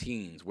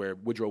 19-teens, where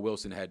Woodrow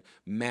Wilson had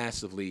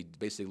massively,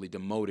 basically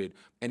demoted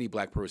any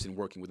black person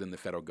working within the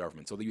federal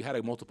government. So that you had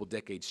a multiple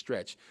decade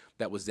stretch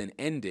that was then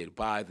ended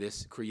by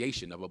this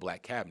creation of a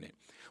Black Cabinet.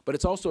 But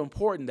it's also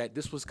important that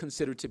this was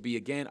considered to be,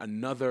 again,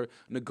 another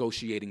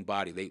negotiating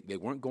body. They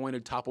weren't going to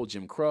topple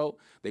Jim Crow.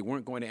 They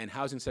weren't going to end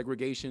housing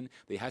segregation.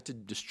 They had to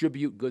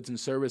distribute goods and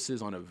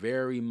services on a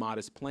very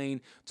modest plane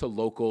to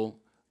local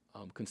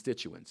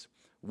constituents.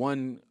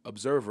 One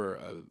observer,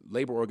 a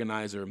labor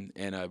organizer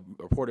and a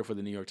reporter for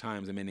the New York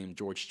Times, a man named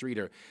George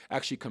Streeter,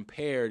 actually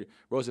compared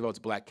Roosevelt's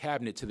black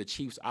cabinet to the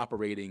chiefs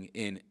operating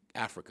in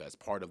Africa as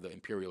part of the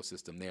imperial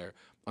system there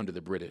under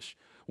the British.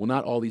 Well,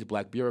 not all these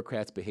black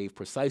bureaucrats behave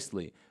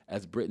precisely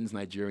as Britain's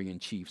Nigerian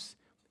chiefs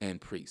and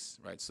priests,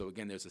 right? So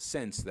again, there's a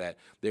sense that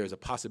there's a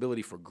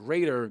possibility for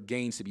greater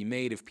gains to be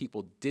made if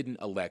people didn't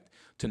elect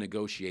to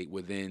negotiate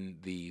within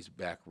these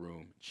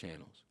backroom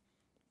channels.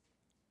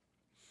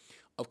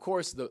 Of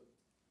course,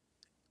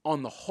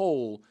 on the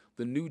whole,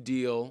 the New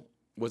Deal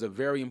was a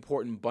very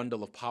important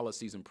bundle of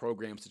policies and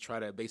programs to try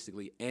to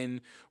basically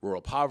end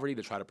rural poverty,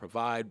 to try to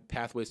provide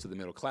pathways to the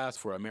middle class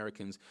for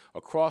Americans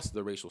across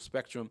the racial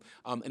spectrum.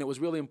 And it was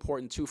really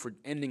important, too, for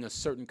ending a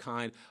certain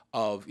kind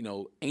of,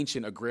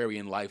 ancient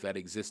agrarian life that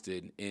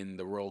existed in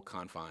the rural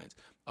confines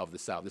of the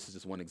South. This is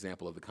just one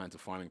example of the kinds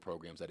of farming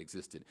programs that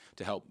existed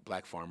to help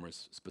black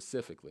farmers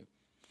specifically.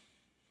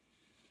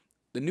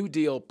 The New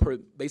Deal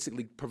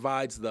basically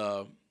provides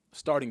the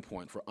starting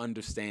point for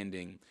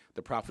understanding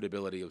the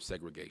profitability of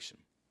segregation.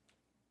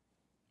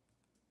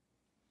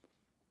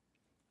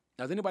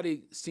 Now, has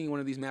anybody seen one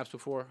of these maps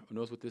before or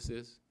knows what this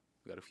is?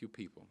 We got a few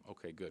people.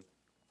 Okay, good.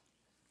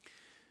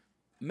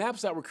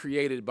 Maps that were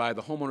created by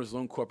the Homeowners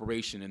Loan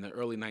Corporation in the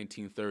early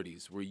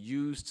 1930s were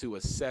used to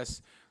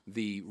assess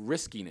the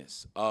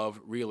riskiness of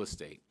real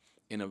estate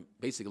in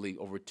basically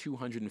over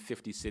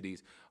 250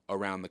 cities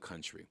around the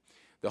country.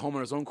 The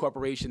Homeowners Loan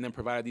Corporation then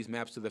provided these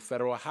maps to the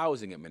Federal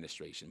Housing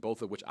Administration,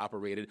 both of which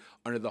operated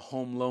under the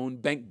Home Loan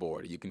Bank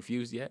Board. Are you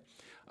confused yet?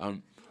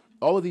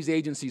 All of these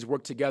agencies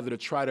worked together to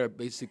try to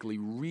basically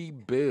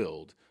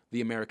rebuild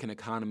the American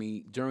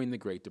economy during the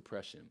Great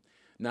Depression.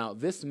 Now,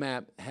 this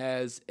map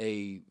has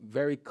a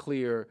very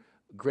clear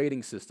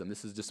grading system.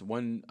 This is just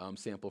one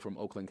sample from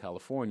Oakland,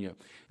 California.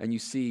 And you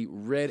see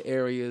red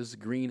areas,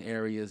 green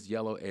areas,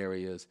 yellow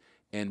areas,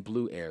 and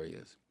blue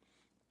areas.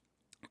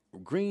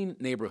 Green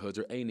neighborhoods,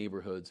 or A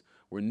neighborhoods,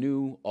 were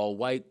new,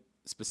 all-white,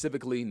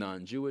 specifically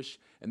non-Jewish,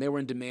 and they were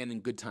in demand in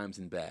good times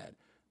and bad.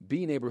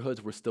 B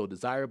neighborhoods were still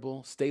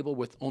desirable, stable,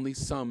 with only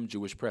some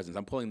Jewish presence.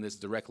 I'm pulling this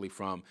directly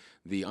from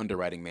the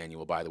underwriting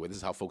manual, by the way. This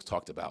is how folks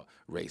talked about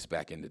race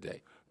back in the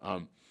day.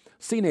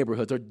 C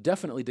neighborhoods are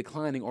definitely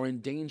declining or in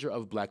danger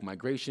of black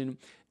migration,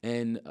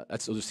 and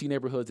so the C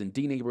neighborhoods and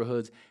D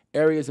neighborhoods,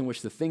 areas in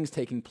which the things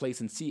taking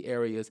place in C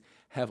areas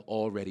have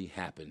already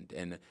happened.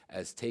 And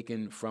as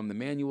taken from the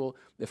manual,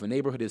 if a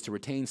neighborhood is to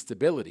retain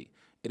stability,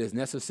 it is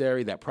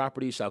necessary that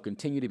property shall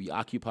continue to be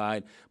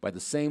occupied by the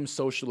same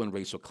social and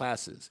racial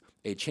classes.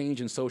 A change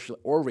in social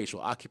or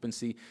racial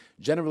occupancy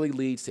generally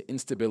leads to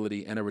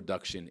instability and a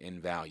reduction in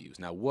values.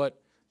 Now,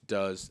 what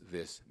does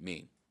this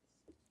mean?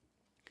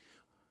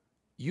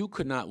 You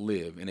could not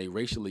live in a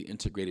racially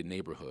integrated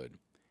neighborhood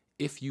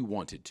if you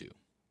wanted to.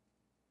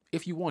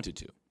 If you wanted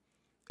to.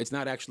 It's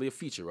not actually a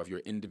feature of your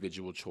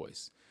individual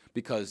choice,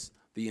 because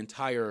the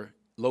entire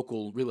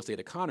local real estate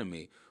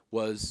economy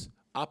was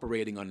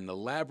operating on an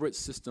elaborate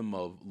system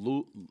of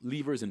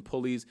levers and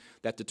pulleys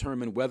that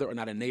determined whether or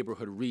not a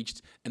neighborhood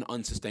reached an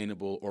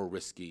unsustainable or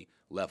risky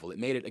level. It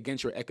made it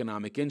against your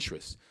economic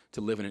interests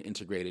to live in an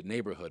integrated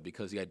neighborhood,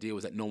 because the idea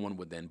was that no one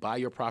would then buy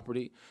your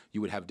property.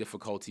 You would have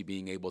difficulty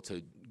being able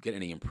to get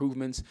any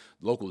improvements.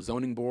 Local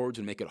zoning boards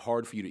would make it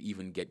hard for you to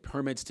even get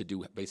permits to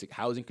do basic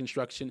housing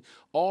construction.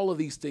 All of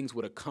these things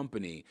would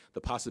accompany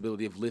the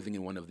possibility of living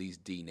in one of these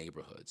D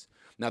neighborhoods.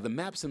 Now, the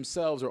maps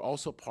themselves are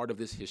also part of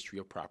this history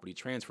of property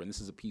transfer, and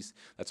this is a piece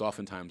that's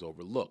oftentimes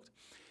overlooked.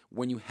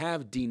 When you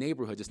have D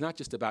neighborhoods, it's not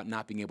just about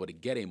not being able to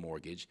get a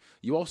mortgage.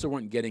 You also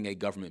weren't getting a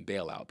government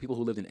bailout. People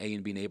who lived in A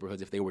and B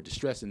neighborhoods, if they were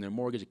distressed in their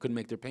mortgage and couldn't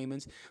make their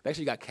payments, they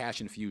actually got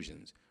cash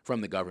infusions from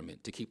the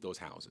government to keep those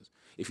houses.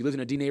 If you lived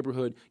in a D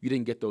neighborhood, you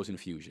didn't get those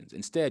infusions.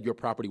 Instead, your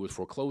property was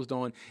foreclosed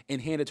on and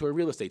handed to a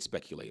real estate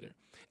speculator.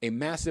 A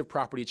massive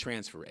property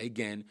transfer,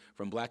 again,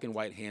 from black and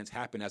white hands,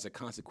 happened as a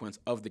consequence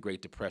of the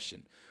Great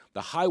Depression. The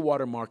high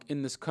water mark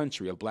in this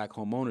country of black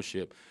home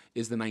ownership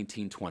is the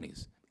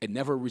 1920s. It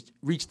never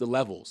reached the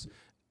levels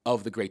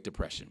of the Great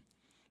Depression.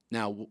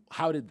 Now,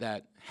 how did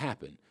that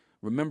happen?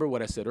 Remember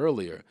what I said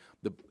earlier.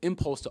 The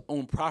impulse to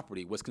own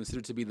property was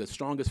considered to be the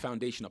strongest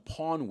foundation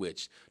upon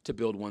which to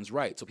build one's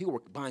right. So people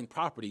were buying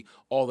property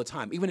all the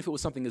time, even if it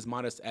was something as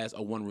modest as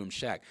a one-room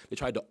shack. They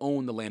tried to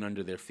own the land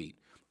under their feet.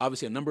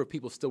 Obviously, a number of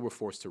people still were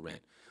forced to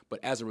rent. But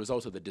as a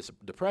result of the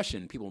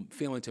Depression, people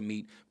failing to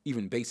meet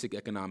even basic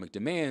economic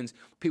demands,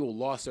 people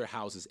lost their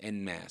houses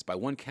en masse. By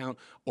one count,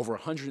 over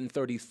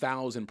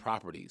 130,000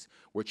 properties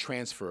were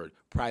transferred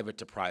private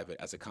to private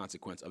as a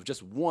consequence of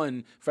just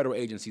one federal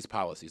agency's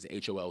policies, the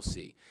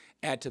HOLC.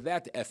 Add to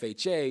that the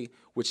FHA,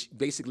 which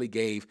basically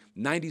gave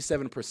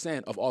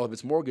 97% of all of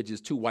its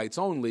mortgages to whites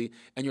only,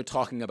 and you're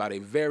talking about a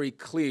very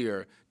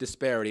clear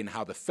disparity in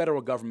how the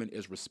federal government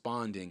is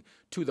responding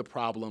to the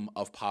problem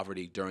of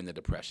poverty during the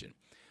Depression.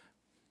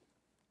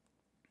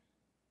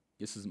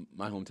 This is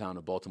my hometown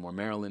of Baltimore,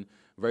 Maryland.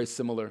 Very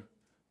similar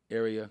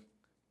area.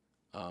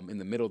 In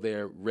the middle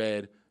there,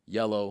 red,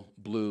 yellow,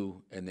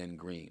 blue, and then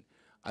green.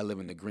 I live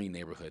in the green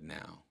neighborhood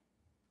now.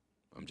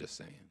 I'm just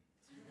saying.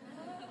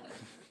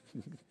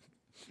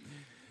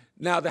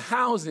 Now, the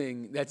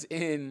housing that's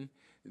in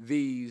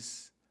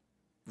these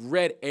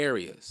red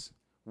areas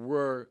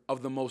were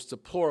of the most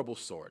deplorable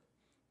sort,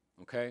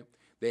 okay?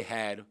 They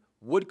had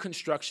wood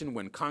construction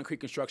when concrete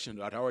construction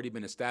had already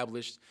been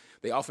established.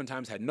 They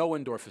oftentimes had no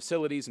indoor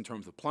facilities in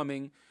terms of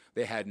plumbing.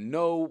 They had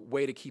no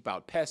way to keep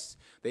out pests.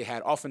 They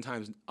had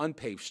oftentimes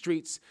unpaved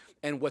streets.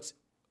 And what's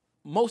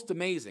most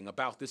amazing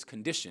about this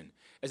condition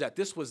is that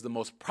this was the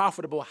most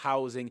profitable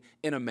housing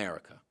in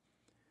America.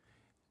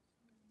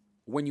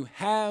 When you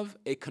have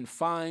a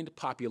confined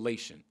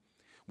population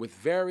with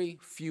very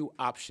few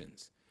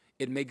options,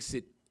 it makes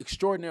it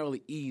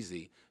extraordinarily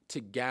easy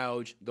to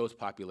gouge those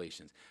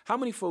populations. How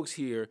many folks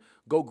here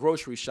go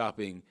grocery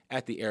shopping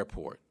at the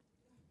airport?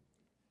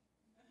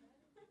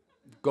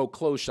 Go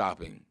clothes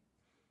shopping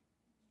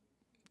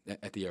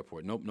at the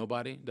airport?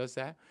 Nobody does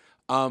that?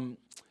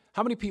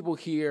 How many people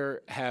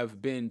here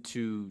have been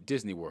to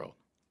Disney World?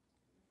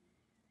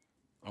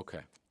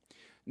 Okay.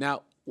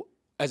 Now,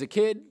 as a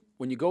kid,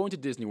 when you go into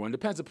Disney World, it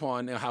depends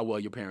upon how well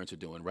your parents are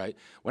doing, right?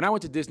 When I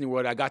went to Disney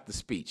World, I got the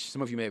speech.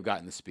 Some of you may have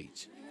gotten the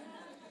speech,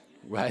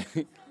 right?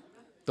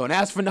 Don't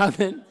ask for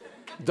nothing.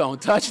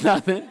 Don't touch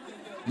nothing.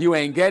 You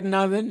ain't getting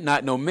nothing.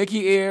 Not no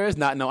Mickey ears,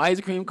 not no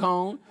ice cream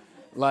cone.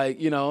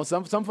 Like, you know,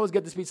 some folks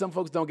get the speech, some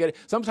folks don't get it.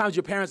 Sometimes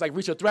your parents like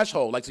reach a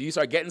threshold, like so you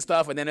start getting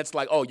stuff and then it's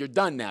like, oh, you're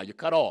done now, you're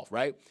cut off,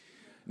 right?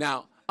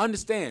 Now,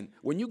 understand,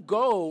 when you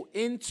go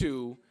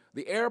into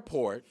the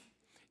airport,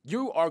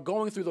 you are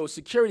going through those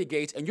security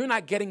gates and you're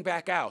not getting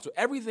back out. So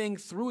everything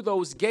through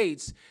those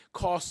gates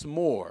costs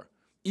more.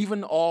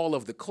 Even all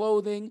of the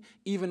clothing,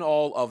 even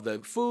all of the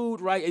food,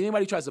 right?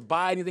 Anybody who tries to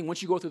buy anything,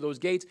 once you go through those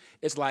gates,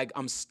 it's like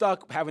I'm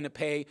stuck having to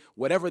pay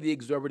whatever the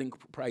exorbitant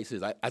price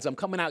is. As I'm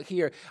coming out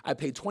here, I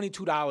paid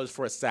 $22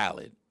 for a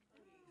salad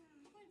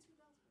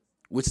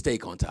with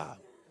steak on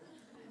top,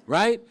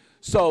 right?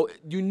 So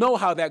you know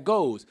how that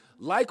goes.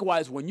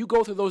 Likewise, when you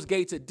go through those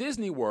gates at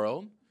Disney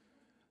World,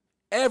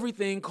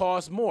 everything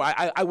costs more.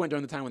 I went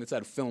during the time when they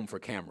started film for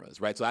cameras,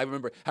 right? So I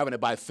remember having to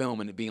buy film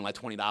and it being like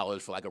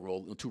 $20 for like a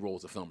roll, 2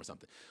 rolls of film or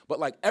something.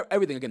 But like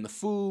everything, again, the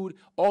food,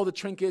 all the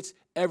trinkets,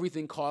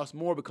 everything costs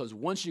more because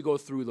once you go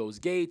through those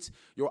gates,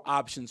 your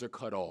options are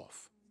cut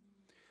off.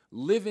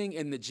 Living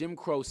in the Jim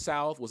Crow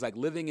South was like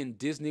living in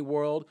Disney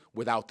World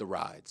without the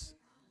rides,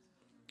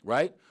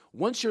 right?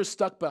 Once you're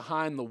stuck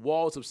behind the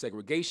walls of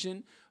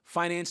segregation,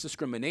 finance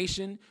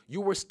discrimination, you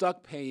were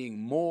stuck paying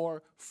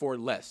more for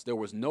less. There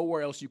was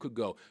nowhere else you could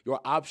go. Your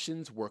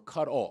options were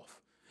cut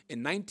off. In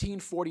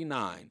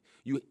 1949,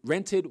 you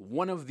rented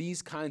one of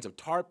these kinds of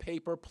tar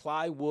paper,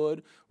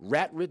 plywood,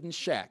 rat-ridden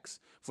shacks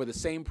for the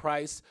same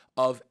price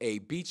of a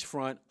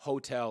beachfront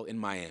hotel in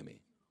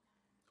Miami,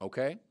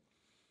 okay?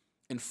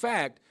 In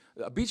fact,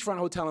 a beachfront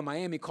hotel in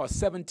Miami cost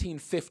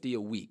 $17.50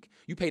 a week.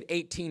 You paid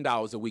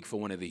 $18 a week for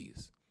one of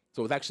these.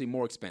 So it's actually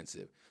more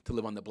expensive to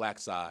live on the black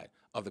side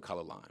of the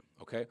color line,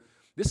 okay?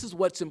 This is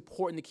what's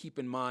important to keep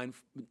in mind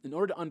in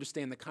order to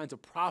understand the kinds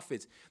of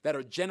profits that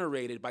are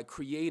generated by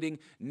creating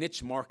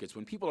niche markets.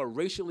 When people are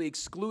racially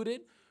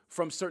excluded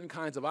from certain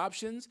kinds of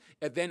options,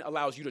 it then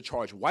allows you to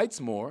charge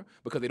whites more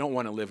because they don't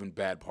want to live in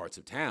bad parts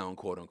of town,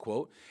 quote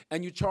unquote,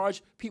 and you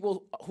charge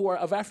people who are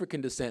of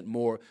African descent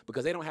more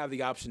because they don't have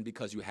the option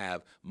because you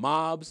have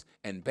mobs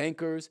and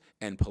bankers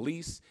and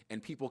police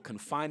and people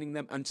confining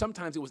them. And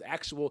sometimes it was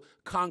actual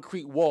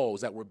concrete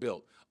walls that were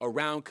built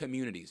around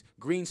communities,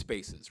 green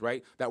spaces,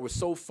 right, that were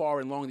so far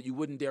and long that you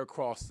wouldn't dare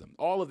cross them.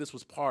 All of this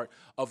was part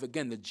of,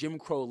 again, the Jim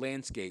Crow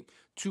landscape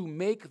to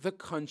make the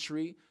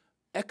country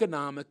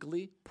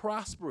economically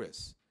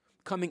prosperous.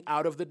 Coming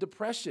out of the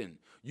Depression,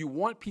 you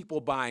want people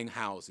buying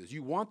houses,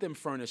 you want them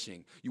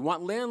furnishing, you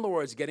want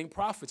landlords getting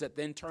profits that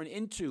then turn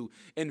into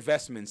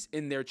investments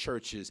in their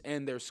churches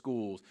and their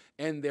schools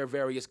and their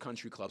various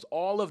country clubs.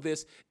 All of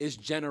this is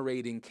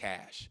generating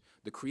cash.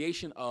 The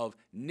creation of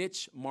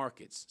niche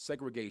markets,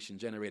 segregation,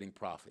 generating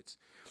profits.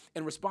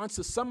 In response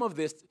to some of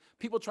this,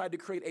 people tried to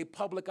create a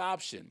public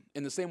option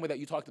in the same way that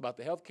you talked about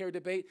the healthcare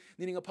debate,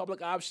 needing a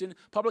public option.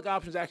 Public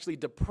options actually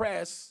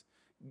depress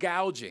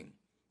gouging,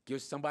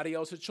 gives somebody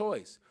else a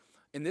choice.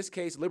 In this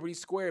case, Liberty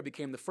Square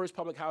became the first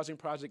public housing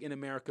project in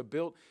America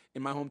built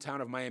in my hometown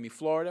of Miami,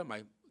 Florida,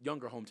 my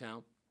younger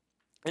hometown.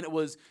 And it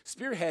was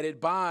spearheaded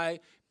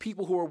by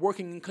people who were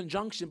working in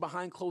conjunction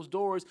behind closed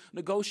doors,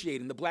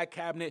 negotiating the black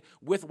cabinet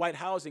with white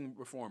housing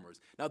reformers.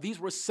 Now, these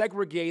were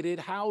segregated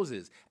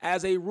houses.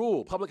 As a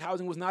rule, public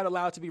housing was not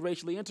allowed to be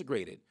racially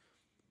integrated.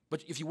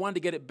 But if you wanted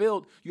to get it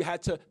built, you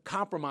had to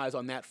compromise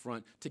on that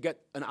front to get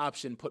an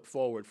option put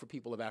forward for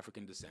people of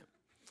African descent.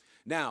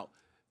 Now,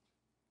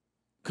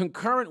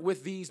 concurrent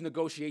with these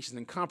negotiations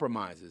and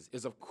compromises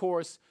is, of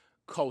course,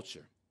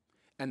 culture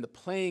and the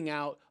playing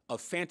out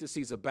of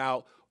fantasies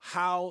about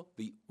how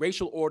the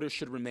racial order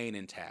should remain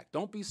intact.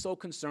 Don't be so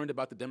concerned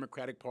about the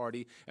Democratic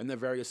Party and their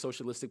various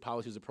socialistic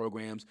policies or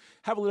programs.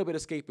 Have a little bit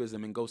of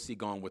escapism and go see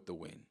Gone with the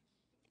Wind,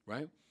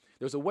 right?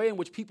 There's a way in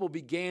which people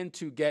began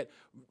to get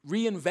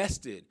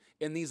reinvested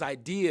in these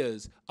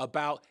ideas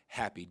about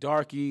happy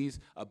darkies,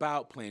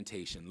 about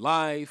plantation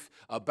life,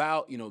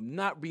 about,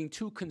 not being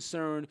too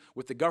concerned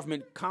with the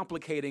government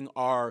complicating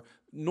our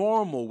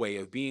normal way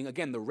of being.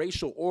 Again, the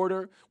racial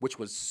order, which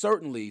was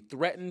certainly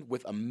threatened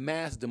with a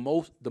mass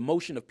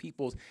demotion of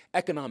people's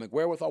economic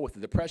wherewithal with the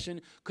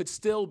Depression, could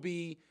still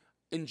be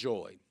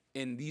enjoyed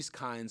in these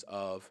kinds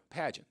of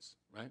pageants,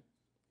 right?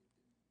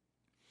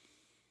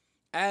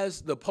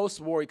 As the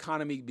post-war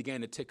economy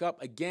began to tick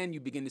up, again, you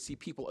begin to see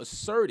people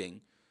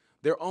asserting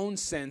their own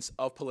sense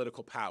of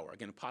political power.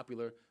 Again,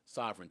 popular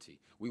sovereignty.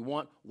 We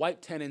want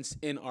white tenants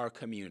in our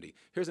community.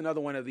 Here's another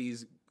one of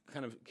these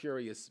kind of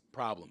curious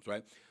problems,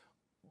 right?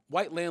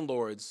 White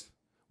landlords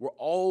were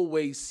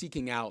always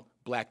seeking out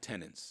black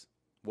tenants.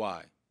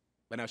 Why?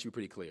 By now it should be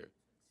pretty clear.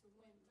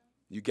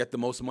 You get the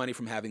most money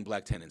from having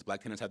black tenants.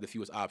 Black tenants have the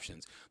fewest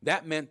options.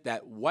 That meant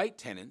that white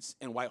tenants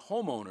and white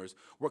homeowners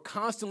were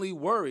constantly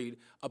worried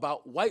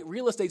about white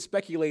real estate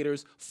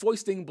speculators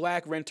foisting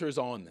black renters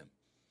on them.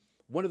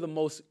 One of the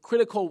most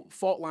critical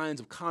fault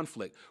lines of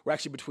conflict were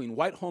actually between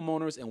white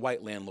homeowners and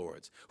white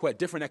landlords who had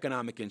different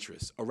economic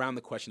interests around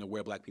the question of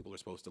where black people are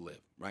supposed to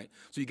live, right?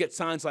 So you get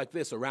signs like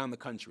this around the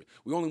country.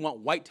 We only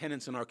want white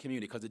tenants in our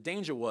community, because the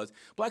danger was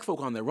black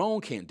folk on their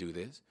own can't do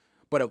this.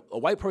 But a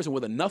white person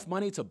with enough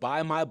money to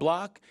buy my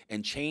block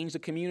and change the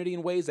community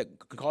in ways that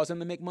could cause them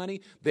to make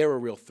money, they're a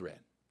real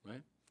threat, right?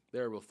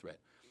 They're a real threat.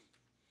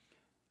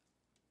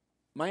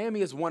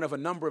 Miami is one of a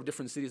number of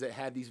different cities that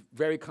had these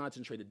very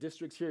concentrated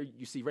districts. Here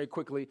you see very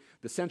quickly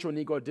the Central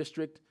Negro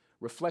District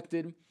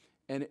reflected,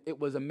 and it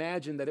was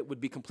imagined that it would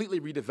be completely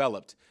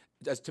redeveloped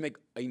as to make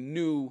a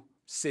new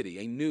city,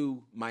 a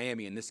new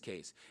Miami in this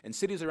case. And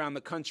cities around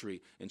the country,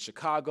 in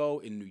Chicago,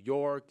 in New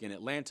York, in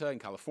Atlanta, in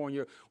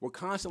California, were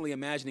constantly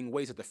imagining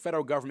ways that the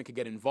federal government could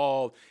get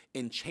involved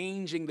in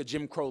changing the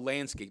Jim Crow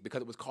landscape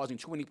because it was causing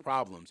too many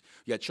problems.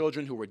 You had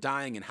children who were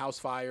dying in house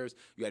fires.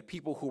 You had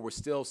people who were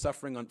still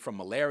suffering from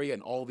malaria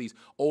and all these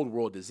old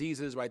world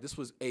diseases, right? This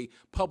was a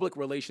public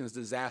relations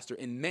disaster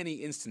in many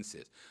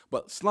instances.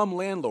 But slum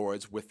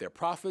landlords, with their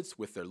profits,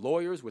 with their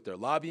lawyers, with their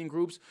lobbying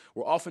groups,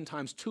 were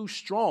oftentimes too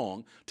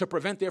strong to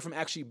prevent them from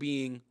actually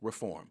being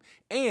reformed.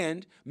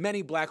 And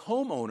many black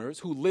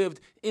homeowners who lived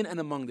in and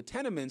among the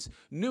tenements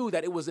knew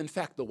that it was in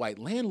fact the white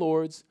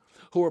landlords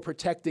who were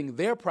protecting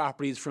their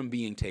properties from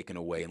being taken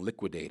away and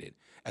liquidated,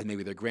 as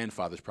maybe their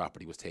grandfather's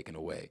property was taken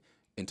away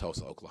in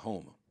Tulsa,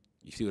 Oklahoma.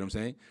 You see what I'm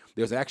saying?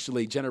 There's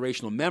actually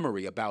generational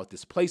memory about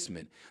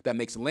displacement that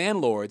makes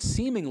landlords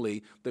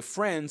seemingly the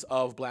friends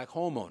of black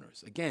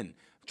homeowners. Again,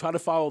 try to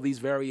follow these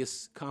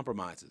various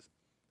compromises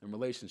and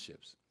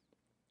relationships.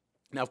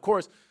 Now, of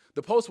course,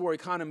 the post-war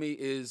economy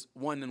is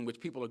one in which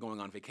people are going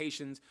on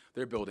vacations,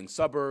 they're building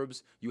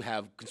suburbs, you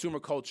have consumer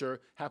culture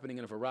happening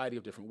in a variety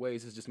of different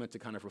ways. It's just meant to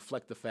kind of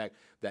reflect the fact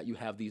that you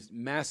have these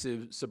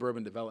massive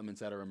suburban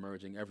developments that are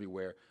emerging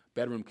everywhere,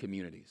 bedroom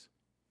communities.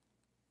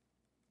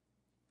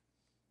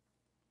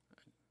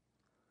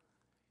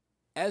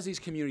 As these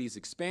communities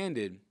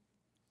expanded,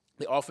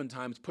 they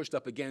oftentimes pushed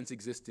up against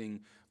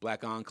existing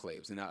black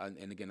enclaves.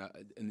 And again,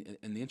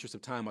 in the interest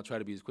of time, I'll try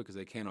to be as quick as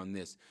I can on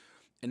this.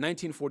 In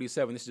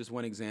 1947, this is just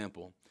one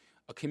example,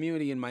 a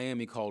community in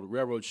Miami called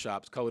Railroad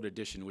Shops, Colored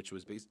Edition, which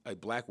was a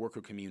black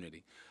worker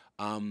community,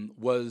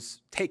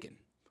 was taken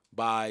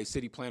by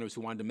city planners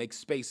who wanted to make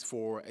space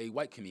for a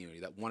white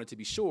community that wanted to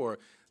be sure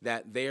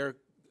that their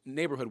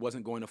neighborhood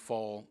wasn't going to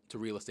fall to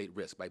real estate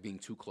risk by being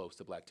too close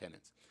to black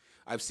tenants.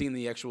 I've seen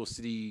the actual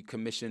city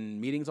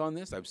commission meetings on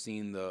this. I've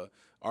seen the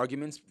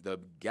arguments, the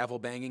gavel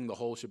banging, the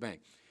whole shebang.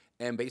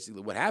 And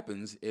basically what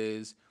happens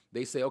is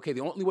they say, okay,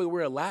 the only way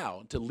we're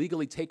allowed to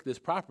legally take this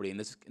property, and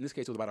in this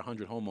case it was about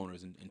 100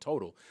 homeowners in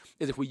total,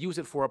 is if we use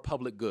it for a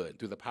public good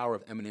through the power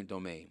of eminent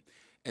domain.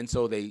 And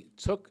so they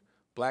took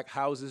black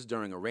houses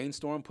during a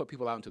rainstorm, put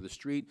people out into the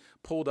street,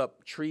 pulled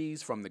up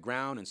trees from the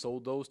ground and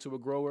sold those to a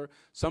grower.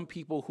 Some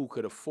people who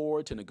could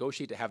afford to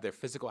negotiate to have their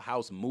physical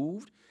house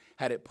moved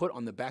had it put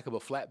on the back of a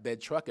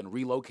flatbed truck and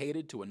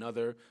relocated to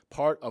another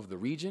part of the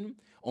region,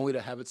 only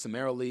to have it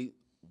summarily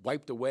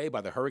wiped away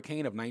by the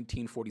hurricane of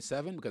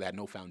 1947 because it had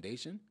no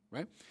foundation,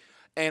 right?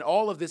 And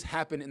all of this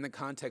happened in the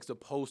context of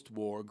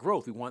post-war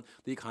growth. We want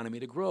the economy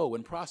to grow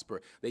and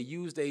prosper. They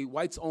used a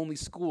whites-only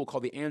school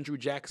called the Andrew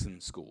Jackson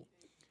School.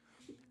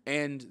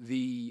 And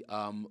the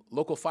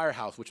local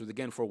firehouse, which was,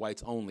 again, for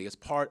whites only, as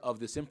part of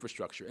this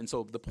infrastructure. And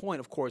so the point,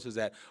 of course, is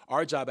that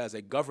our job as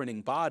a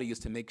governing body is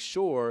to make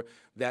sure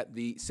that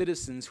the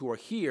citizens who are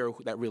here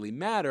that really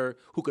matter,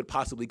 who could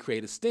possibly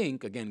create a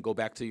stink, again, go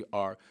back to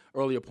our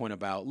earlier point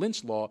about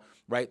lynch law,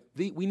 right?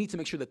 We need to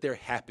make sure that they're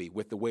happy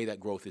with the way that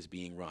growth is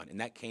being run. And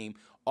that came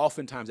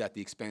oftentimes at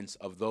the expense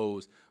of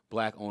those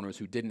black owners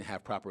who didn't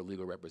have proper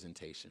legal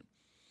representation.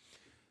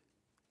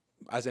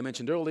 As I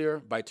mentioned earlier,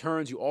 by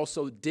turns, you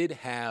also did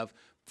have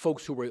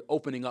folks who were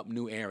opening up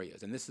new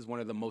areas. And this is one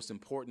of the most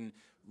important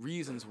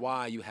reasons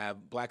why you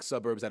have black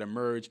suburbs that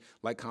emerge,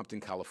 like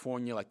Compton,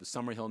 California, like the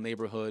Summerhill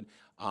neighborhood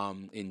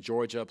in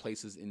Georgia,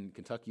 places in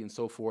Kentucky and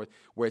so forth,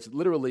 where it's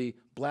literally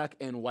black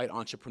and white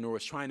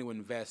entrepreneurs trying to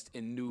invest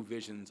in new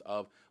visions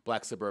of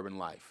black suburban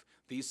life.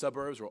 These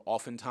suburbs were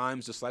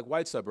oftentimes just like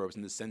white suburbs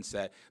in the sense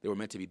that they were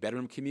meant to be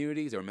bedroom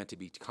communities, they were meant to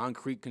be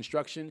concrete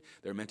construction,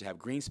 they were meant to have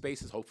green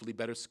spaces, hopefully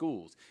better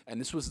schools. And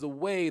this was the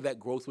way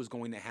that growth was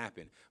going to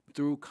happen,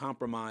 through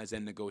compromise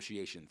and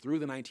negotiation. Through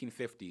the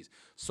 1950s,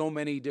 so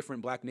many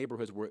different black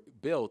neighborhoods were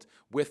built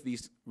with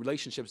these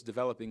relationships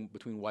developing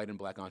between white and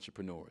black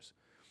entrepreneurs.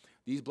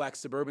 These black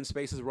suburban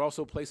spaces were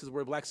also places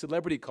where black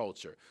celebrity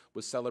culture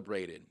was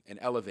celebrated and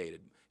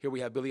elevated. Here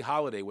we have Billie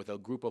Holiday with a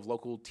group of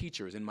local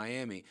teachers in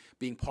Miami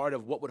being part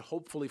of what would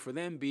hopefully for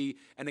them be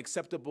an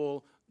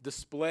acceptable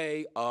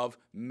display of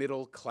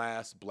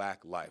middle-class black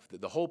life.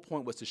 The whole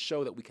point was to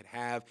show that we could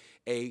have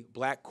a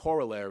black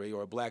corollary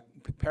or a black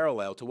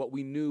parallel to what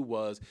we knew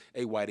was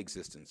a white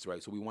existence,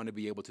 right? So we want to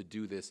be able to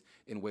do this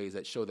in ways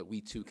that show that we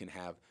too can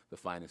have the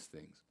finest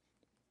things.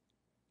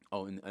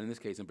 Oh, and in this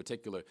case in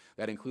particular,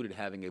 that included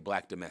having a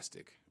black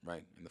domestic,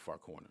 right, in the far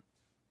corner.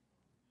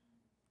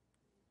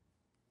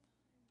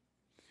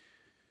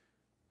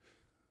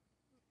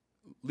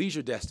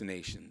 Leisure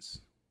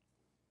destinations,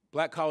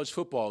 black college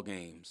football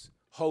games,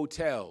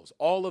 hotels,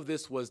 all of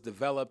this was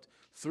developed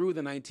through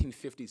the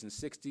 1950s and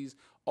 60s,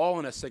 all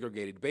on a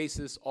segregated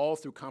basis, all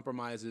through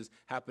compromises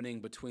happening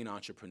between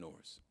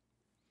entrepreneurs.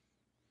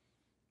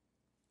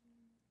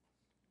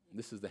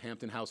 This is the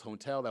Hampton House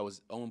Hotel that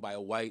was owned by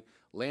a white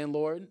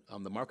landlord,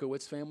 the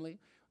Markowitz family.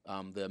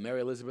 The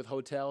Mary Elizabeth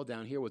Hotel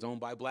down here was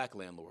owned by black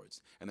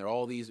landlords. And there are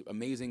all these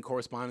amazing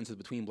correspondences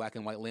between black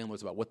and white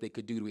landlords about what they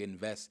could do to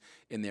invest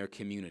in their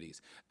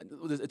communities.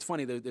 It's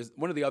funny, there's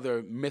one of the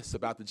other myths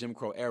about the Jim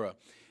Crow era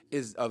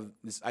is of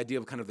this idea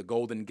of kind of the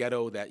golden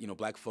ghetto that, you know,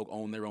 black folk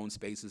owned their own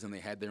spaces and they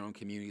had their own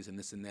communities and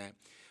this and that.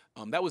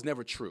 That was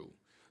never true.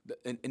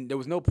 And there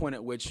was no point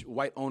at which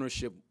white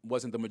ownership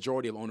wasn't the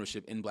majority of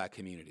ownership in black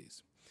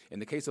communities. In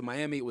the case of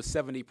Miami, it was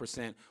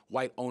 70%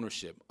 white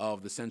ownership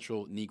of the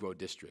Central Negro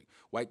District.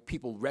 White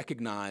people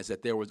recognized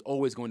that there was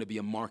always going to be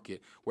a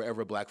market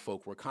wherever black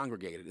folk were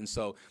congregated. And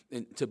so,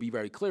 to be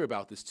very clear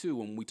about this too,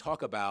 when we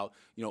talk about,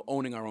 you know,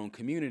 owning our own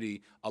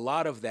community, a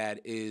lot of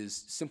that is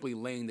simply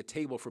laying the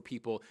table for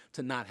people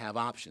to not have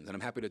options. And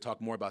I'm happy to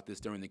talk more about this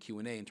during the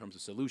Q&A in terms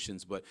of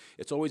solutions, but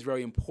it's always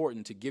very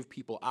important to give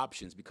people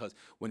options, because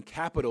when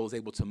capital is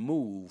able to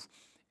move,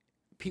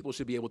 people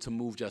should be able to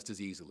move just as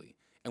easily.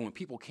 And when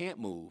people can't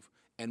move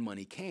and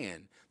money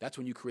can, that's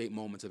when you create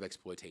moments of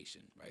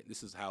exploitation, right?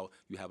 This is how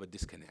you have a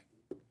disconnect.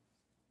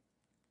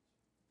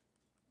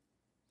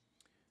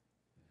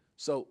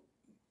 So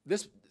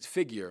this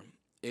figure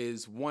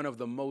is one of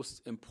the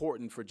most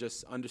important for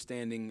just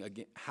understanding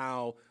again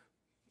how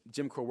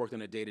Jim Crow worked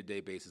on a day-to-day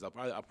basis. I'll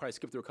probably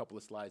skip through a couple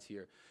of slides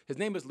here. His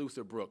name is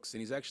Luther Brooks,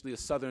 and he's actually a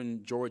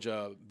southern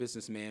Georgia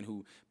businessman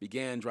who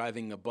began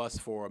driving a bus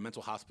for a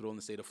mental hospital in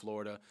the state of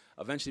Florida,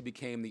 eventually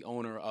became the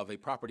owner of a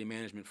property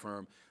management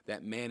firm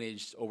that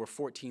managed over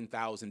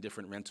 14,000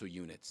 different rental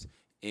units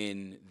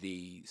in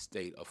the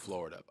state of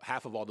Florida.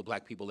 Half of all the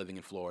black people living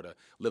in Florida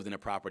lived in a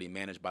property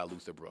managed by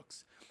Luther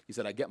Brooks. He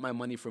said, I get my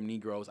money from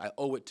Negroes, I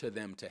owe it to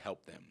them to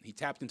help them. He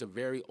tapped into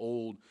very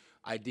old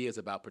ideas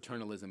about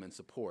paternalism and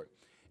support.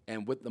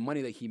 And with the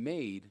money that he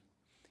made,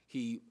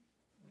 he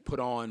put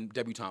on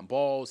debutante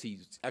balls.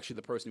 He's actually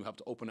the person who helped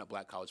to open up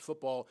black college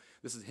football.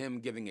 This is him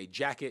giving a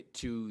jacket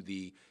to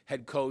the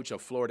head coach of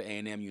Florida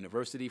A&M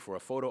University for a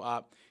photo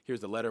op.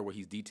 Here's the letter where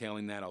he's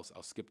detailing that.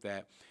 I'll skip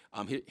that.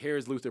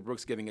 Here's Luther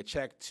Brooks giving a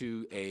check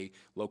to a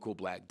local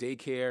black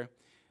daycare.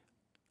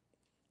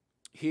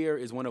 Here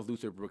is one of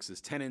Luther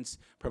Brooks's tenants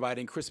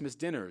providing Christmas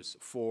dinners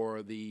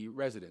for the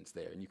residents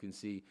there. And you can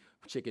see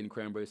chicken,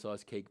 cranberry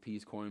sauce, cake,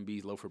 peas, corned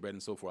beef, loaf of bread,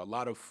 and so forth. A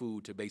lot of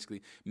food to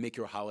basically make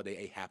your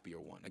holiday a happier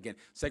one. Again,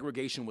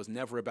 segregation was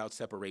never about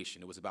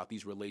separation. It was about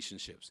these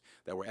relationships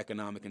that were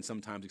economic and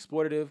sometimes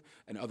exploitative,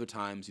 and other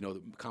times, you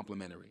know,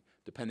 complementary,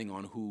 depending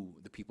on who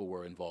the people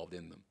were involved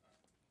in them.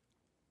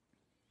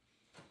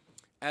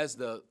 As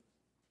the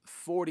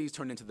 40s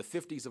turned into the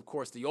 50s, of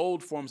course, the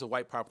old forms of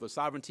white popular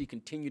sovereignty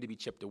continued to be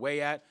chipped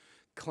away at.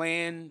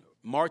 Klan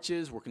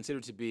marches were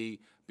considered to be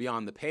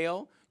beyond the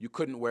pale. You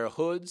couldn't wear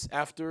hoods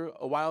after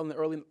a while in the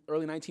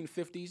early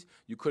 1950s.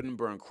 You couldn't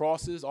burn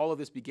crosses. All of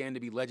this began to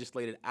be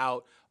legislated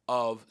out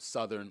of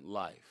Southern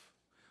life.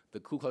 The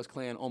Ku Klux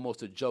Klan,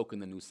 almost a joke in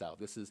the New South.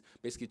 This is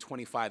basically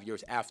 25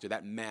 years after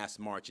that mass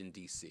march in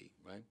D.C.,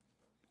 right?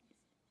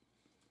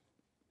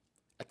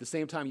 At the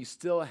same time, you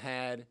still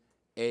had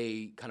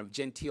a kind of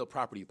genteel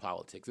property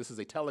politics. This is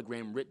a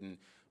telegram written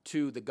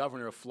to the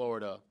governor of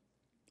Florida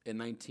in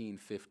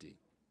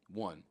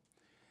 1951.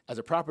 As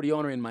a property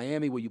owner in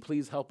Miami, will you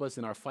please help us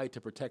in our fight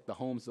to protect the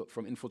homes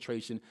from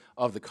infiltration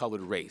of the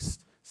colored race?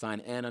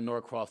 Signed, Anna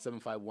Norcroft,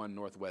 751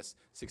 Northwest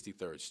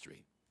 63rd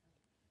Street.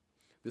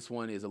 This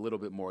one is a little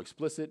bit more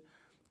explicit.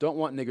 Don't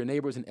want nigger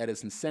neighbors in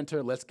Edison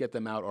Center. Let's get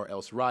them out or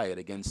else riot.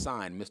 Again,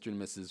 signed, Mr. and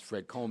Mrs.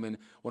 Fred Coleman,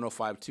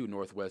 1052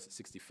 Northwest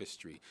 65th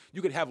Street.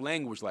 You could have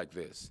language like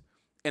this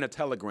in a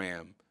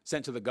telegram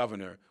sent to the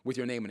governor with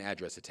your name and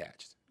address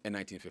attached in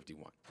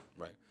 1951,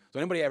 right? So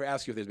anybody ever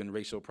ask you if there's been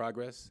racial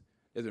progress?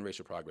 There's been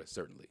racial progress,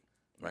 certainly,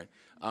 right?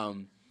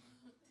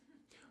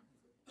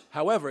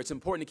 However, it's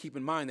important to keep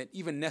in mind that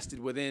even nested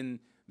within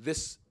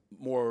this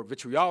more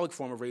vitriolic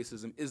form of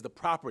racism is the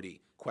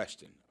property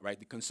question, right?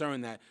 The concern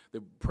that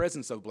the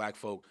presence of black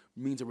folk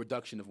means a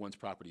reduction of one's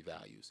property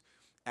values.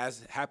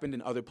 As happened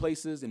in other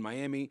places, in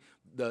Miami,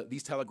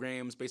 these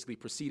telegrams basically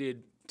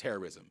preceded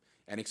terrorism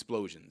and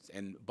explosions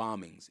and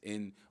bombings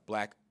in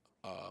black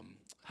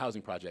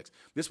housing projects.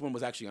 This one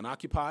was actually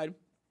unoccupied,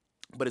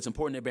 but it's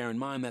important to bear in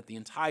mind that the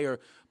entire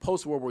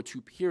post-World War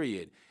II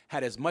period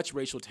had as much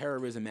racial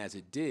terrorism as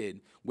it did,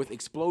 with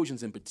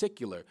explosions in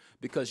particular,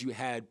 because you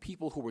had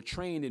people who were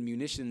trained in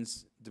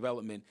munitions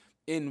development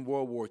in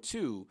World War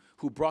II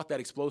who brought that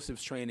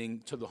explosives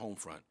training to the home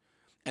front.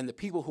 And the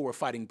people who were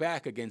fighting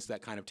back against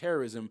that kind of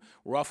terrorism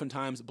were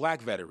oftentimes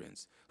black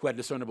veterans who had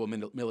discernible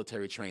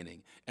military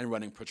training and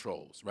running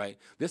patrols, right?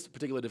 This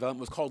particular development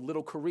was called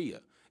Little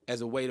Korea as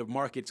a way to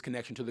mark its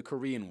connection to the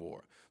Korean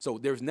War. So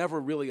there's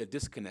never really a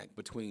disconnect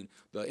between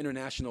the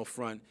international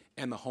front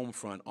and the home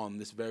front on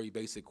this very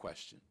basic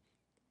question.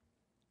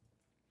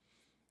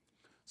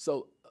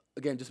 So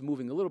again, just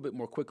moving a little bit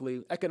more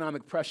quickly,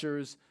 economic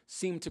pressures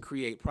seem to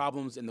create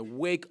problems in the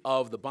wake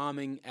of the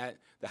bombing at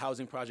the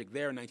housing project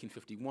there in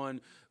 1951.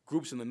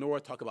 Groups in the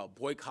North talk about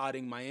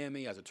boycotting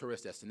Miami as a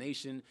tourist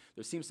destination.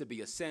 There seems to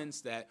be a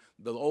sense that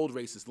the old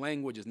racist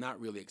language is not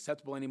really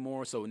acceptable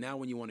anymore. So now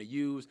when you want to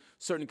use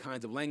certain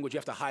kinds of language, you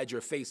have to hide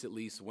your face at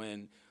least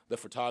when the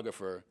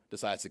photographer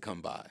decides to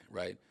come by,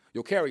 right?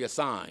 You'll carry a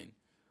sign,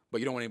 but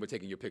you don't want anybody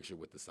taking your picture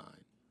with the sign.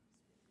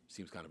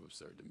 Seems kind of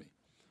absurd to me.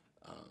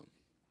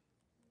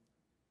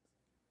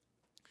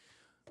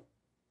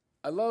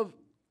 I love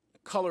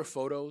color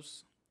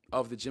photos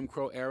of the Jim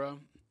Crow era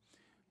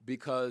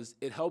because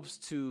it helps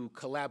to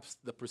collapse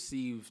the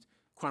perceived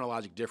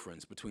chronologic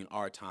difference between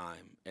our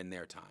time and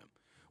their time.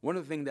 One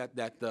of the things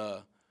that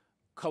the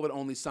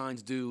colored-only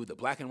signs do, the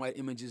black and white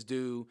images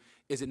do,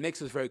 is it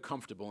makes us very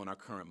comfortable in our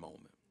current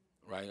moment,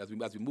 right? As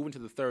we move into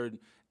the third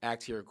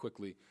act here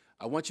quickly,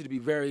 I want you to be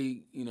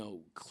very,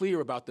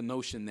 clear about the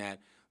notion that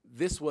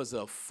this was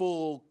a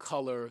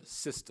full-color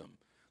system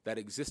that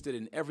existed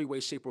in every way,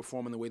 shape, or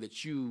form in the way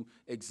that you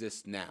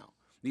exist now.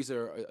 These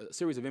are a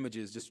series of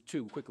images, just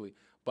two quickly,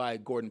 by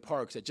Gordon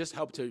Parks that just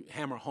help to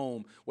hammer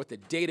home what the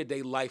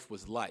day-to-day life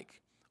was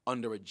like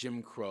under a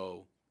Jim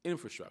Crow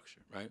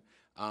infrastructure, right?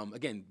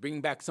 Again,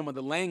 bringing back some of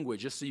the language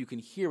just so you can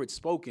hear it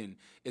spoken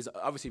is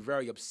obviously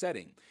very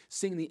upsetting.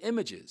 Seeing the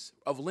images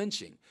of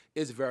lynching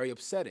is very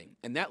upsetting.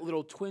 And that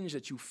little twinge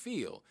that you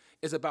feel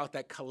is about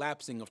that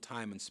collapsing of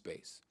time and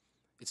space.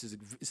 This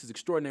is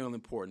extraordinarily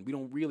important. We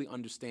don't really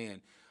understand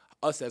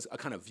us as a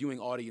kind of viewing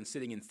audience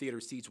sitting in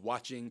theater seats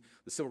watching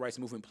the civil rights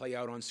movement play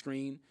out on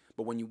screen.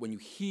 But when you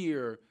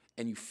hear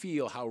and you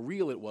feel how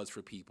real it was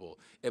for people,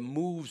 it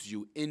moves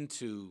you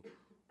into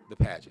the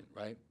pageant,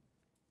 right?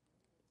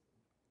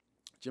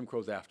 Jim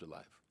Crow's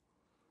afterlife.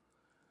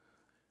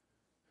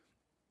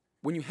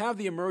 When you have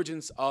the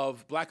emergence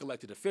of black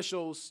elected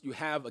officials, you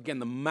have, again,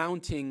 the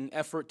mounting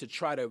effort to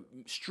try to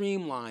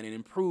streamline and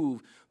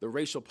improve the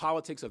racial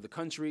politics of the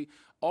country.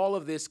 All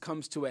of this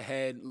comes to a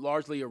head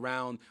largely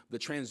around the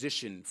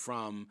transition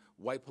from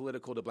white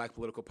political to black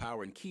political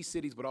power in key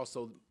cities, but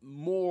also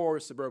more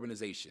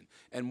suburbanization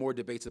and more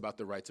debates about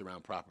the rights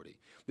around property.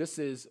 This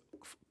is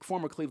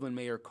former Cleveland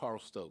Mayor Carl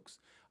Stokes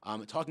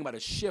talking about a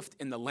shift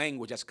in the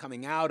language that's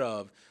coming out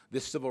of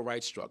this civil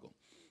rights struggle.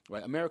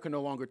 Right? America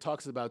no longer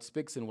talks about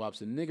spics and wops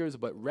and niggers,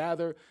 but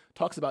rather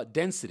talks about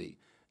density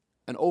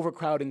and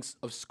overcrowding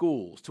of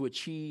schools to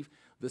achieve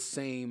the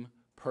same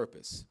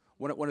purpose.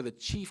 One of the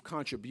chief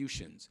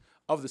contributions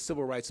of the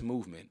civil rights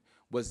movement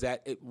was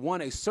that it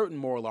won a certain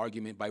moral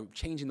argument by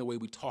changing the way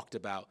we talked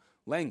about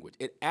language.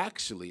 It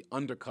actually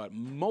undercut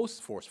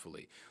most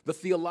forcefully the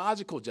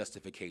theological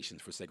justifications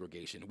for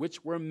segregation,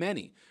 which were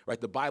many, right?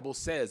 The Bible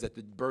says that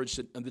the birds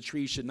and the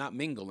trees should not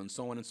mingle and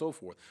so on and so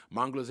forth.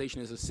 Mongrelization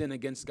is a sin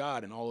against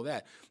God and all of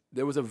that.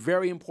 There was a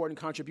very important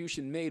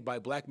contribution made by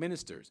black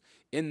ministers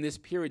in this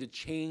period to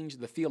change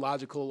the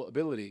theological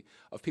ability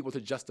of people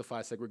to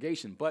justify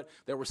segregation. But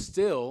there were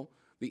still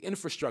the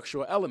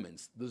infrastructural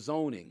elements, the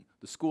zoning,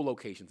 the school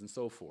locations, and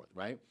so forth,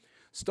 right?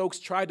 Stokes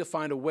tried to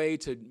find a way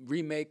to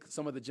remake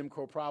some of the Jim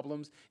Crow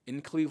problems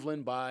in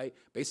Cleveland by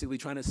basically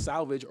trying to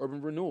salvage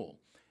urban renewal.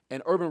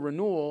 And urban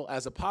renewal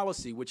as a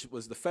policy, which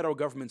was the federal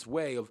government's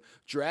way of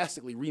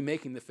drastically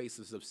remaking the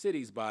faces of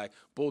cities by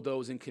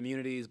bulldozing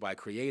communities, by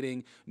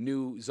creating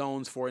new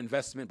zones for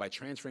investment, by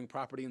transferring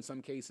property in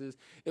some cases,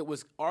 it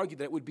was argued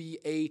that it would be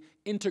an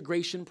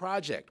integration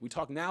project. We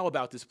talk now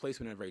about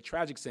displacement in a very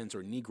tragic sense,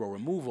 or Negro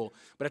removal,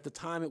 but at the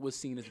time it was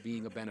seen as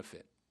being a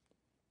benefit.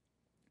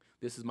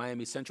 This is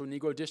Miami's Central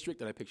Negro District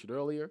that I pictured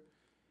earlier.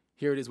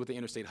 Here it is with the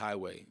interstate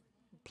highway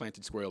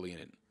planted squarely in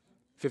it.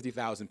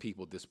 50,000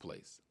 people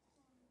displaced.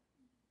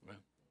 Right?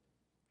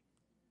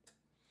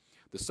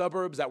 The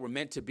suburbs that were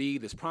meant to be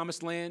this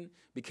promised land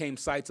became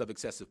sites of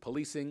excessive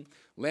policing.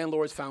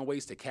 Landlords found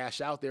ways to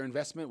cash out their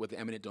investment with the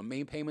eminent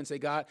domain payments they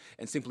got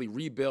and simply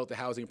rebuilt the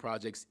housing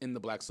projects in the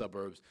black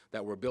suburbs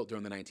that were built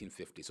during the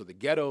 1950s. So the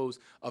ghettos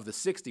of the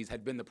 60s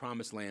had been the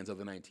promised lands of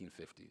the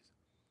 1950s.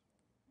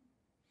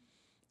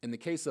 In the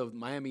case of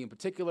Miami in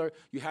particular,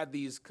 you had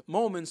these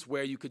moments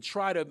where you could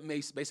try to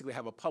basically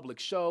have a public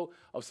show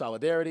of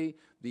solidarity.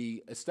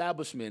 The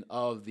establishment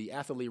of the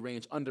Atherley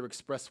Range under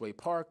Expressway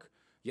Park,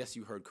 yes,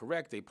 you heard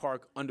correct, a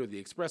park under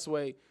the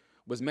expressway,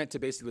 was meant to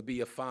basically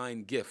be a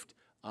fine gift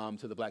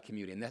to the black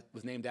community. And that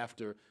was named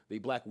after the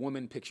black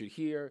woman pictured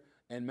here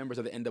and members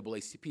of the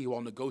NAACP who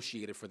all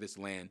negotiated for this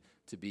land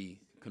to be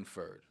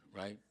conferred,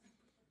 right?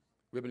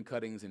 Ribbon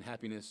cuttings and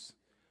happiness.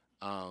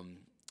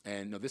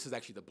 And no, this is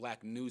actually the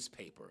black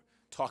newspaper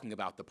talking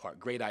about the park.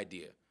 Great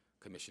idea,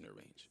 Commissioner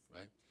Range,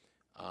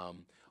 right?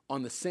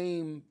 On the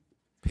same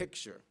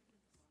picture,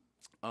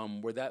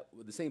 the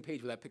same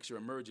page where that picture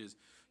emerges,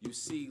 you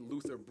see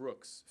Luther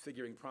Brooks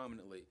figuring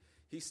prominently.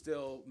 He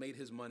still made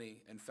his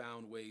money and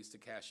found ways to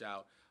cash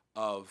out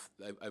of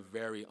a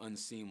very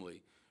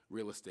unseemly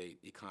real estate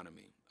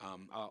economy.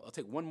 I'll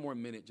take one more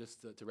minute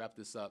just to wrap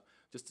this up,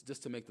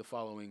 just to make the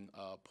following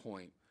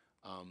point,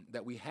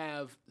 that we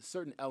have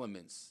certain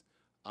elements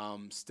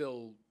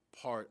still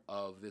part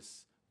of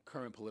this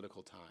current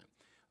political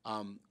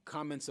time.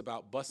 Comments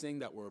about busing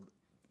that were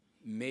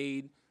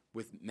made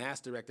with mass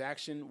direct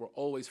action were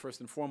always first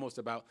and foremost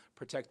about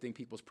protecting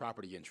people's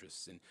property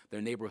interests and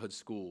their neighborhood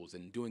schools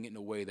and doing it in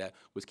a way that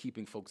was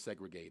keeping folks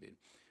segregated.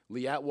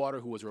 Lee Atwater,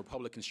 who was a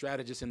Republican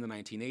strategist in the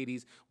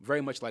 1980s, very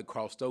much like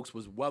Carl Stokes,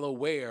 was well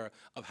aware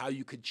of how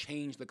you could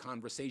change the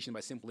conversation by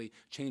simply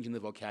changing the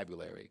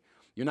vocabulary.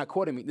 You're not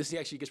quoting me. This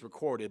actually gets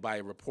recorded by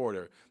a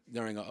reporter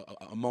during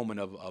a moment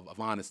of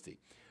honesty.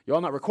 You're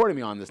all not recording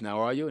me on this now,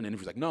 are you? And then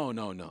he's like, no,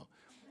 no, no.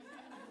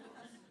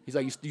 He's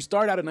like, you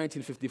start out in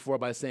 1954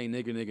 by saying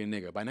nigger, nigger,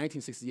 nigger. By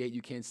 1968,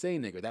 you can't say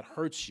nigger. That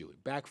hurts you.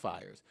 It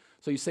backfires.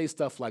 So you say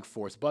stuff like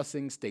forced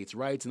busing, states'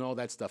 rights, and all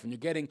that stuff, and you're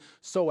getting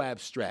so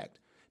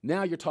abstract.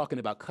 Now you're talking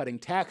about cutting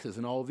taxes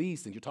and all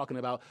these things. You're talking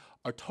about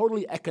are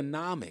totally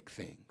economic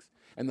things.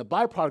 And the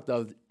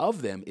byproduct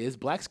of them is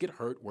blacks get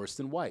hurt worse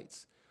than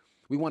whites.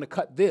 We want to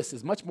cut this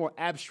is much more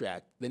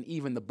abstract than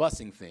even the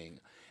busing thing,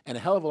 and a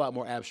hell of a lot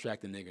more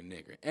abstract than nigger,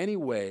 nigger.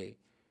 Anyway,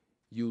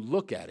 you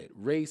look at it,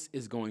 race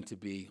is going to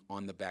be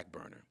on the back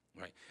burner,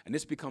 right? And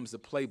this becomes the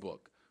playbook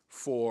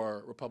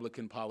for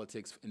Republican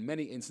politics in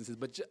many instances,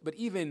 but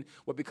even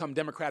what become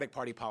Democratic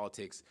Party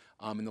politics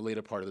in the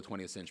later part of the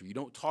 20th century. You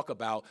don't talk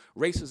about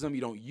racism,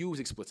 you don't use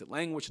explicit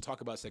language to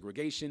talk about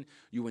segregation,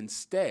 you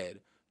instead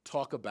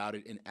talk about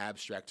it in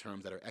abstract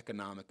terms that are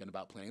economic and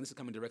about planning. This is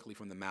coming directly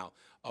from the mouth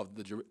of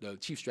the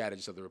chief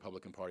strategist of the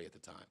Republican Party at the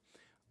time.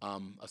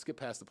 I'll skip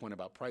past the point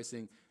about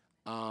pricing.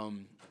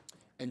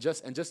 And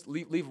just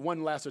leave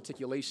one last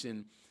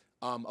articulation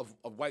of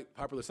white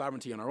popular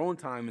sovereignty in our own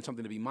time and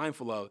something to be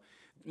mindful of.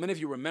 Many of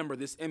you remember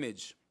this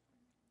image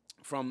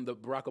from the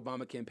Barack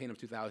Obama campaign of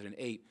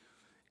 2008.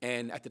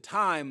 And at the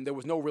time, there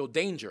was no real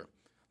danger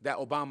that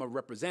Obama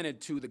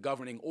represented to the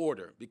governing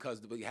order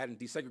because we hadn't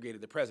desegregated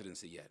the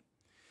presidency yet.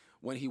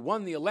 When he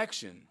won the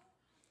election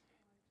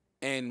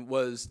and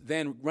was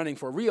then running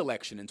for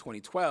re-election in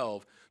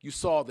 2012, you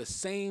saw the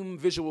same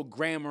visual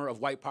grammar of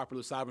white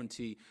popular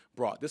sovereignty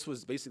brought. This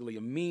was basically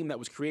a meme that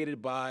was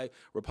created by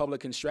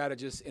Republican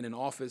strategists in an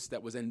office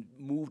that was then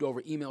moved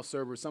over email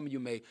servers. Some of you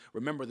may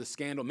remember the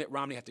scandal. Mitt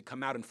Romney had to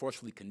come out and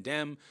forcefully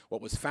condemn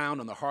what was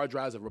found on the hard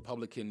drives of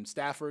Republican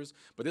staffers.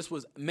 But this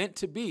was meant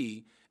to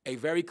be a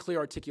very clear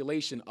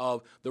articulation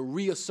of the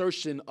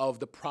reassertion of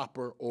the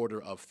proper order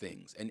of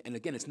things. And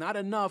again, it's not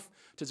enough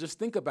to just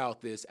think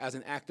about this as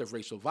an act of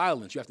racial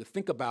violence. You have to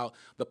think about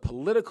the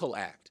political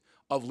act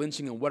of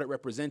lynching and what it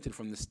represented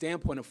from the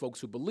standpoint of folks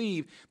who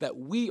believe that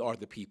we are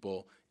the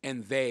people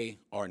and they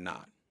are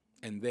not.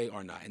 And they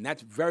are not. And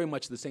that's very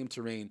much the same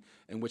terrain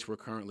in which we're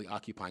currently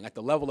occupying. At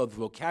the level of the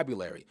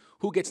vocabulary,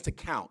 who gets to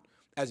count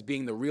as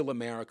being the real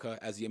America,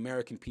 as the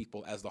American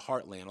people, as the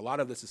heartland? A lot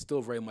of this is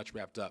still very much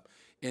wrapped up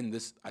in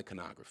this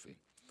iconography.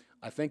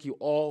 I thank you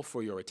all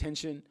for your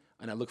attention,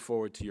 and I look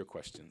forward to your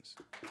questions.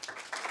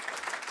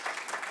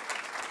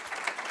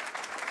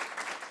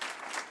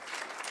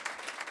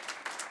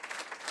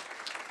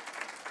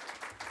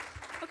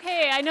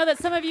 Okay, I know that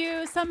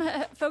some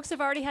folks have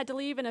already had to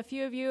leave, and a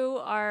few of you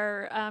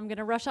are going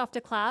to rush off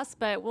to class,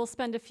 but we'll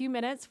spend a few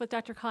minutes with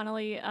Dr.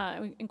 Connolly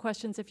in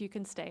questions if you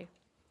can stay.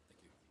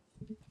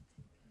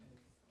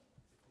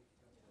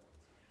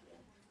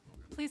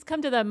 Please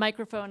come to the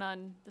microphone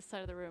on this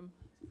side of the room.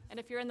 And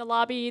if you're in the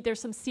lobby,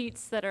 there's some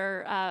seats that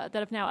are that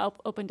have now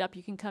opened up.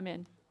 You can come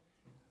in.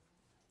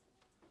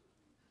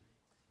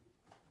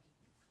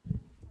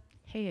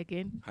 Hey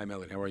again. Hi,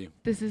 Melody. How are you?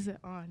 This isn't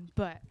on,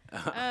 but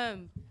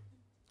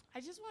I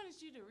just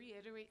wanted you to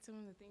reiterate some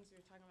of the things we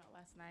were talking about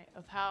last night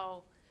of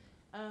how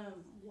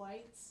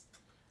whites.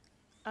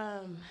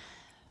 So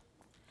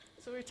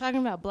we were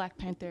talking about Black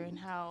Panther and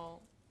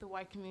how the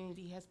white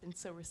community has been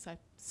so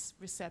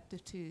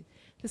receptive to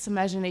this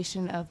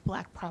imagination of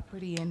black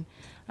property and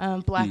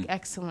black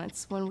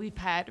excellence when we've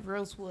had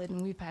Rosewood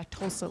and we've had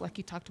Tulsa, like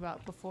you talked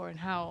about before, and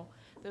how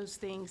those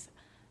things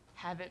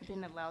haven't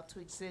been allowed to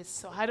exist.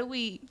 So how do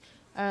we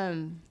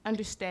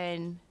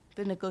understand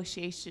the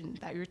negotiation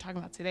that you were talking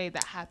about today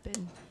that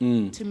happened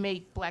to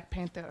make Black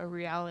Panther a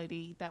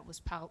reality that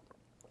was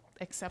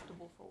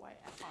acceptable for white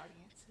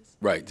audiences?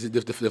 Right. Did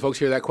the folks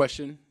hear that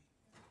question?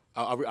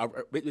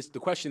 The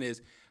question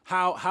is,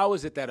 how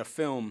is it that a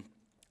film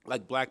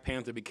like Black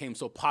Panther became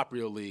so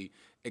popularly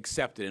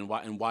accepted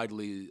and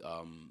widely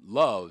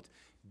loved,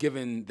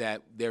 given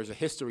that there's a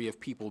history of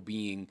people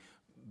being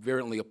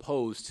virulently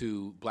opposed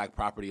to black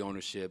property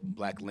ownership,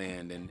 black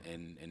land,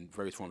 and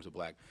various forms of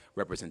black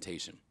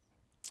representation?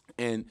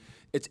 And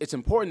it's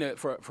important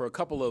for a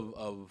couple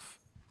of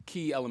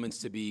key elements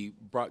to be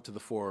brought to the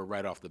fore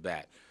right off the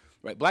bat.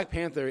 Right, Black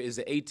Panther is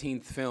the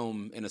 18th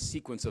film in a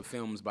sequence of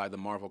films by the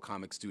Marvel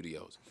Comic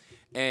Studios.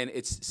 And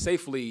it's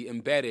safely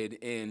embedded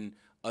in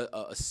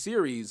a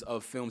series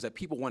of films that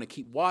people want to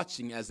keep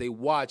watching as they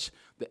watch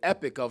the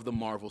epic of the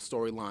Marvel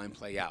storyline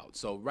play out.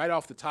 So right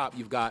off the top,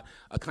 you've got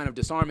a kind of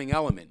disarming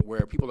element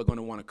where people are going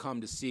to want to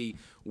come to see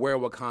where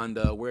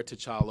Wakanda, where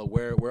T'Challa,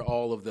 where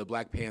all of the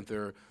Black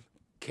Panther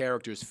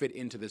characters fit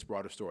into this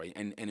broader story.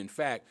 And in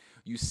fact,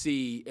 you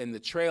see in the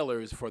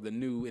trailers for the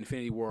new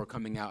Infinity War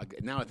coming out,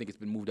 now I think it's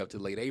been moved up to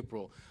late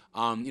April,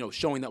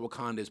 showing that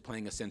Wakanda is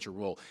playing a central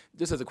role.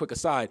 Just as a quick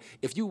aside,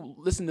 if you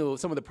listen to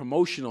some of the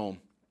promotional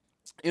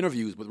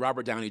interviews with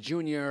Robert Downey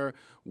Jr.,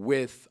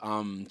 with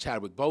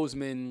Chadwick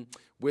Boseman,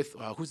 with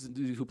who's the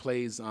dude who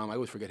plays, I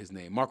always forget his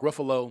name, Mark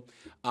Ruffalo.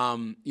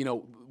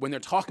 When they're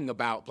talking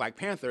about Black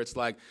Panther, it's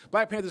like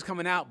Black Panther's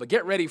coming out, but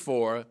get ready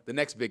for the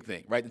next big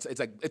thing, right?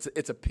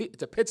 It's a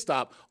pit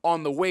stop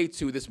on the way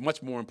to this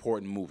much more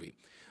important movie.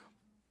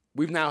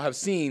 We now have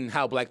seen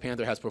how Black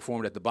Panther has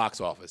performed at the box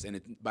office, and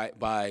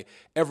by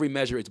every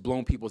measure, it's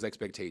blown people's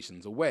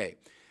expectations away.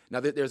 Now,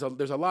 there's a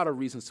lot of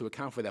reasons to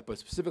account for that, but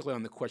specifically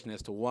on the question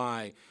as to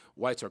why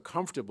whites are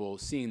comfortable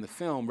seeing the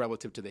film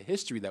relative to the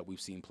history that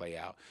we've seen play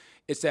out,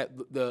 it's that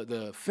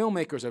the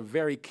filmmakers are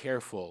very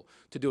careful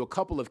to do a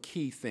couple of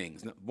key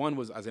things. One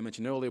was, as I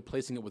mentioned earlier,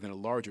 placing it within a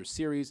larger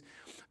series.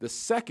 The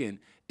second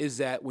is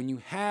that when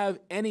you have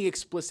any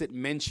explicit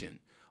mention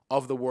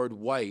of the word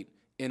white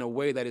in a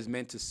way that is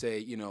meant to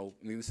say,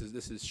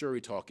 this is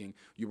Shuri talking,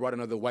 you brought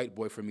another white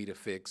boy for me to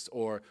fix,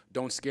 or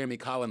don't scare me,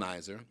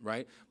 colonizer,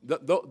 right?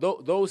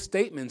 Those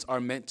statements are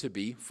meant to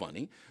be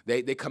funny.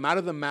 They come out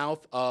of the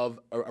mouth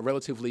of a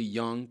relatively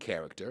young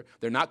character.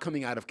 They're not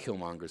coming out of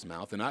Killmonger's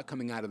mouth. They're not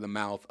coming out of the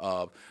mouth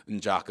of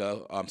Njobu,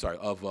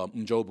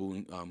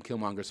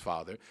 Killmonger's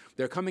father.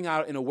 They're coming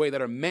out in a way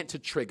that are meant to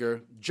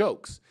trigger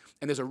jokes.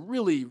 And there's a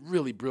really,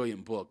 really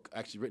brilliant book,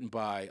 actually written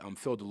by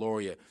Phil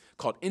Deloria,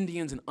 called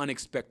Indians in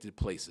Unexpected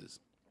Places.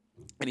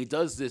 And he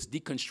does this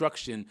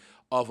deconstruction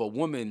of a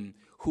woman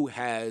who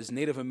has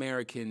Native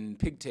American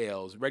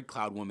pigtails, Red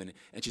Cloud woman,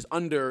 and she's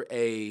under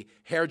a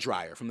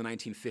hairdryer from the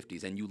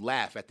 1950s, and you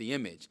laugh at the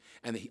image.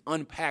 And he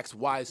unpacks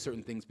why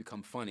certain things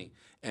become funny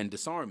and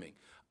disarming.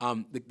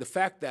 The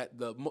fact that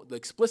the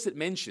explicit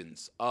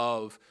mentions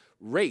of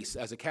race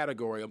as a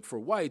category for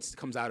whites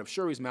comes out of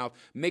Shuri's mouth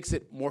makes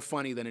it more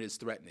funny than it is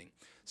threatening.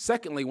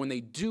 Secondly, when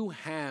they do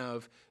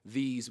have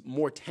these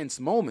more tense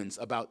moments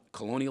about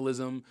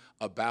colonialism,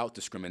 about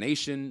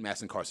discrimination,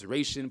 mass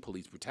incarceration,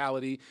 police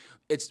brutality,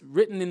 it's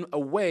written in a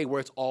way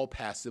where it's all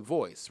passive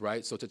voice,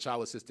 right? So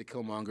T'Challa says to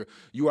Killmonger,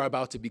 you are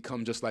about to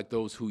become just like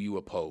those who you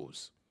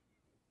oppose.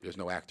 There's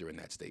no actor in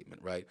that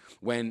statement, right?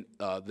 When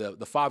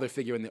the father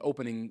figure in the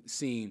opening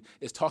scene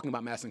is talking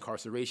about mass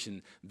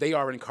incarceration, they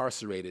are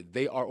incarcerated,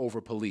 they are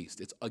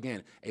over-policed. It's,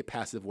 again, a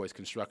passive voice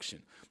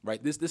construction,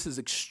 right? This is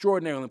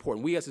extraordinarily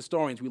important. We as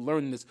historians, we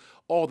learn this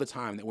all the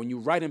time, that when you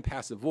write in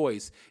passive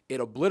voice,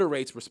 it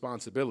obliterates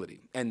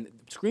responsibility. And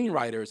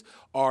screenwriters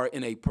are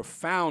in a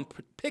profound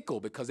pickle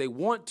because they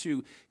want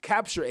to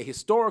capture a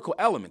historical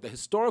element. The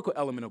historical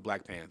element of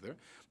Black Panther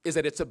is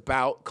that it's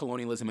about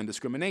colonialism and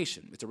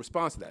discrimination. It's a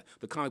response to that.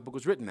 The comic book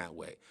was written that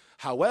way.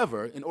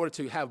 However, in order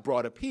to have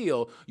broad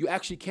appeal, you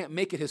actually can't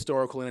make it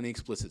historical in any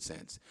explicit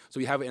sense. So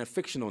you have it in a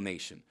fictional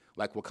nation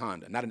like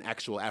Wakanda, not an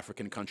actual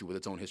African country with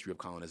its own history of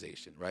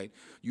colonization, right?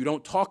 You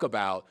don't talk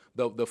about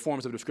the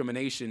forms of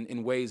discrimination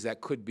in ways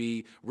that could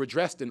be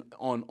redressed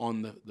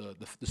on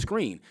the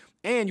screen.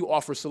 And you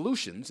offer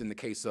solutions in the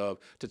case of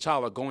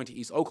T'Challa going to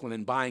East Oakland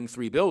and buying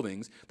 3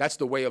 buildings. That's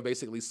the way of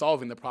basically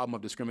solving the problem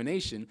of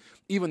discrimination,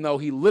 even though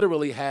he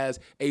literally has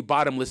a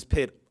bottomless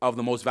pit of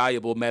the most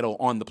valuable metal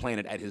on the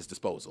planet at his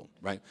disposal,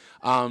 right?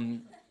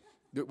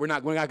 We're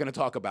not going to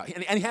talk about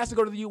it. And he has to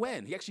go to the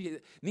UN. He actually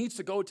needs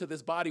to go to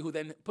this body who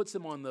then puts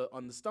him on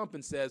the stump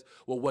and says,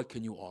 well, what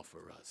can you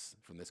offer us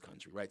from this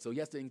country, right? So he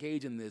has to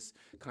engage in this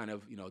kind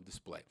of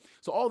display.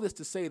 So all this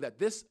to say that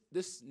this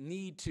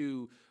need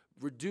to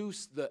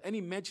reduce any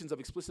mentions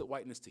of explicit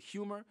whiteness to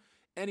humor,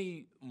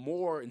 any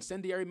more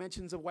incendiary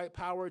mentions of white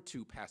power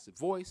to passive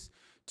voice,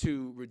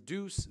 to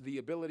reduce the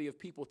ability of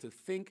people to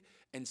think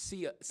and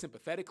see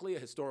sympathetically a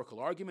historical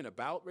argument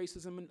about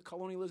racism and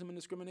colonialism and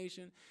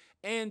discrimination,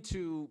 and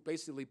to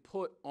basically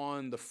put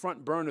on the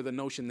front burner the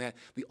notion that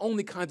the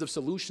only kinds of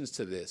solutions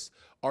to this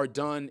are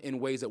done in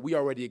ways that we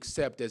already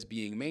accept as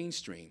being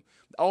mainstream.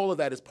 All of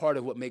that is part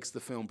of what makes the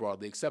film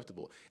broadly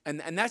acceptable. And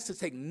that's to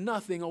take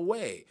nothing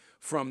away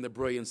from the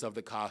brilliance of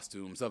the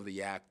costumes, of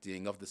the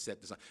acting, of the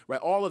set design,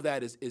 right? All of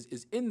that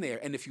is in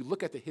there. And if you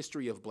look at the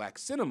history of black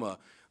cinema,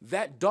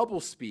 that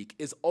doublespeak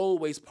is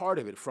always part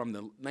of it, from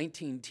the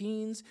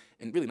 19-teens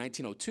and really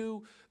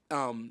 1902.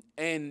 And,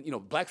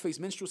 blackface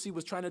minstrelsy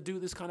was trying to do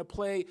this kind of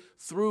play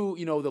through,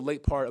 the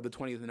late part of the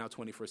 20th and now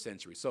 21st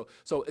century. So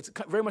it's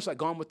very much like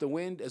Gone with the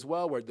Wind as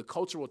well, where the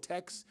cultural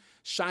texts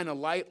shine a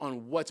light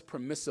on what's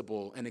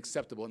permissible and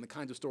acceptable and the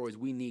kinds of stories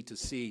we need to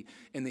see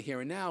in the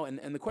here and now. And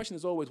the question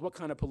is always, what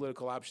kind of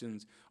political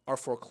options are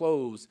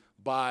foreclosed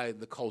by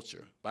the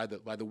culture, by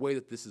the way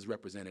that this is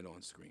represented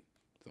on screen?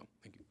 So,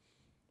 thank you.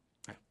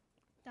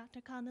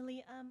 Dr.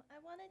 Connolly, I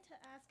wanted to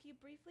ask, you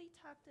briefly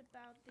talked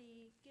about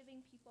the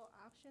giving people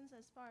options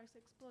as far as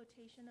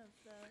exploitation of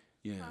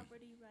the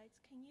property rights.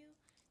 Can you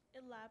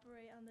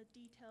elaborate on the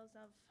details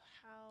of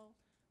how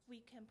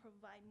we can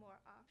provide more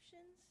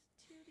options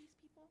to these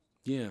people?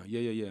 Yeah.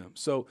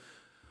 So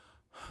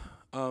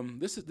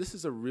this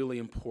is a really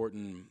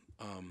important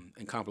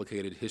and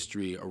complicated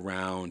history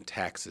around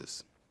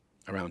taxes,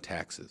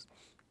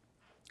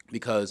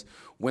 because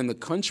when the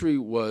country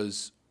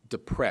was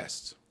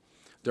depressed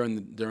during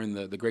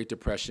the Great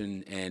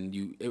Depression, and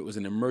it was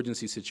an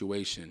emergency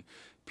situation,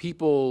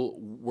 people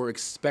were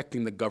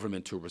expecting the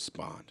government to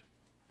respond,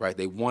 right?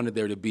 They wanted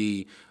there to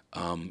be,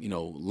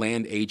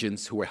 land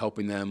agents who were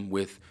helping them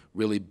with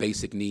really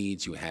basic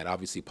needs. You had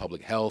obviously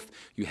public health.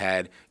 You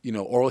had,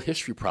 oral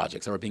history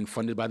projects that were being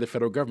funded by the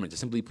federal government to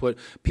simply put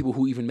people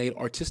who even made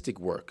artistic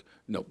work,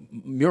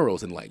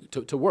 murals and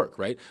to work,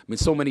 right? I mean,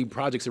 so many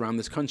projects around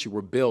this country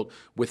were built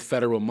with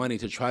federal money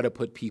to try to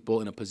put people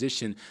in a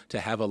position to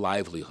have a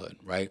livelihood,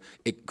 right?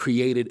 It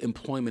created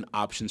employment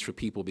options for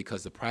people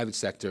because the private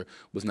sector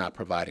was not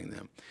providing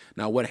them.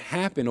 Now, what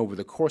happened over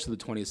the course of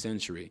the 20th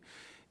century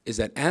is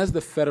that as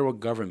the federal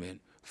government,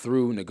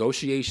 through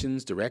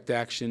negotiations, direct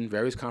action,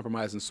 various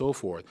compromises, and so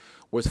forth,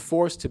 was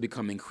forced to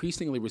become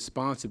increasingly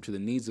responsive to the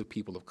needs of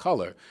people of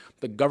color,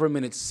 the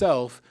government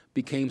itself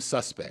became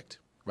suspect.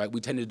 Right?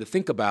 We tended to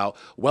think about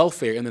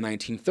welfare in the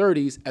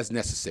 1930s as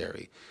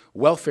necessary.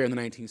 Welfare in the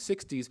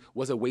 1960s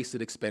was a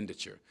wasted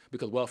expenditure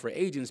because welfare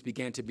agents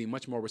began to be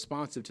much more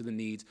responsive to the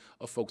needs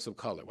of folks of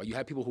color. Right? You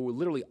had people who were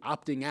literally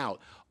opting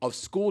out of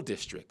school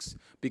districts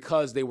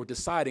because they were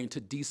deciding to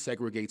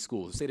desegregate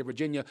schools. The state of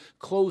Virginia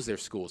closed their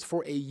schools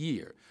for a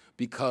year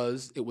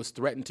because it was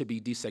threatened to be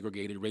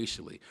desegregated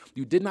racially.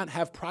 You did not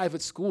have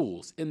private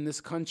schools in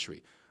this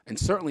country. And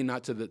certainly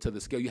not to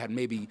the scale. You had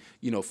maybe,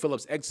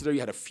 Phillips Exeter. You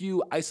had a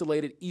few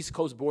isolated East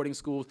Coast boarding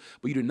schools,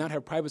 but you did not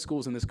have private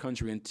schools in this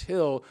country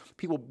until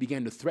people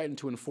began to threaten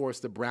to enforce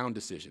the Brown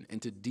decision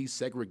and to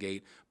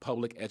desegregate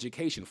public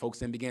education. Folks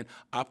then began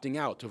opting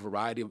out to a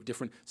variety of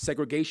different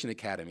segregation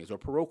academies or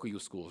parochial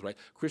schools, right?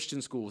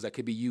 Christian schools that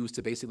could be used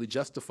to basically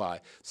justify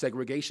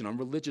segregation on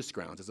religious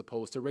grounds as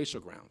opposed to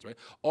racial grounds, right?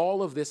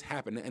 All of this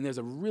happened, and there's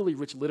a really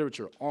rich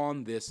literature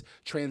on this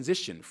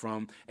transition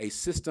from a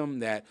system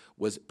that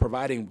was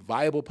providing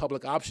viable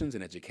public options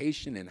in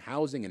education and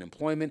housing and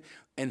employment,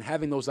 and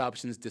having those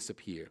options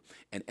disappear.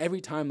 And every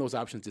time those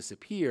options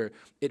disappear,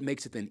 it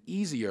makes it then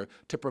easier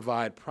to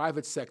provide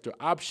private sector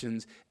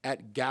options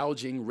at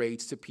gouging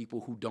rates to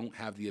people who don't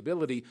have the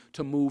ability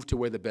to move to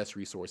where the best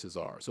resources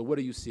are. So what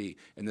do you see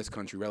in this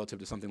country relative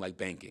to something like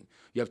banking?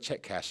 You have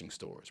check cashing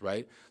stores,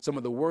 right? Some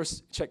of the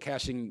worst check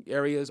cashing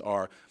areas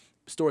are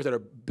stores that are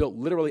built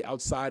literally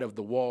outside of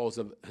the walls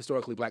of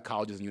historically black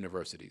colleges and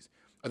universities.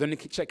 Are there any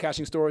check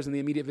cashing stores in the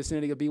immediate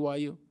vicinity of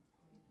BYU?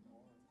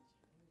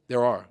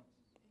 There are.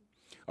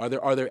 Are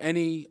there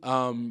any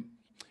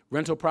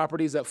rental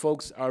properties that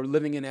folks are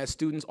living in as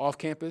students off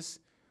campus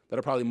that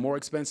are probably more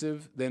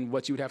expensive than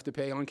what you would have to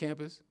pay on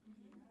campus?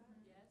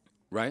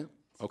 Right?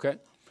 Okay.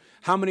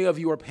 How many of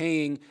you are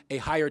paying a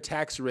higher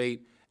tax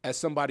rate as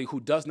somebody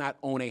who does not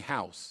own a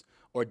house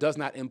or does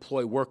not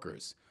employ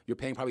workers? You're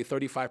paying probably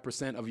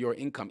 35% of your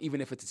income, even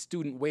if it's a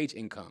student wage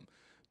income,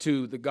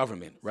 to the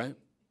government, right?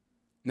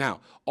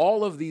 Now,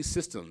 all of these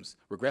systems,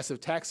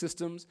 regressive tax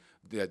systems,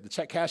 the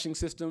check cashing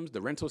systems,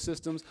 the rental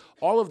systems,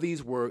 all of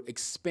these were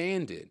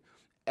expanded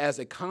as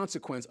a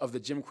consequence of the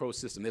Jim Crow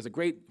system. There's a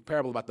great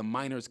parable about the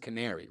miner's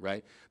canary,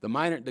 right?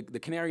 The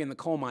canary in the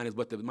coal mine is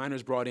what the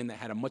miners brought in that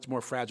had a much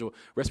more fragile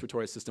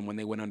respiratory system when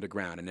they went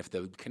underground. And if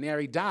the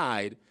canary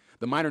died,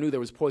 the miner knew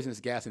there was poisonous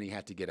gas and he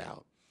had to get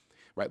out.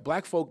 Right?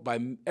 Black folk, by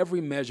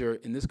every measure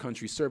in this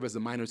country, serve as the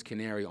miner's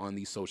canary on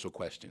these social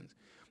questions.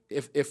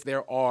 If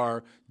there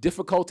are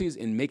difficulties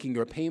in making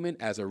your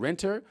payment as a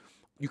renter,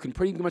 you can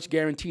pretty much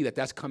guarantee that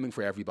that's coming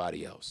for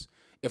everybody else.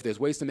 If there's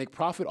ways to make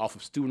profit off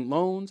of student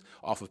loans,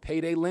 off of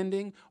payday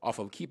lending, off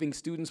of keeping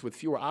students with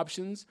fewer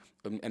options,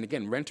 and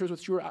again, renters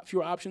with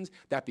fewer options,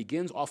 that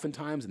begins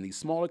oftentimes in these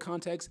smaller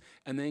contexts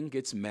and then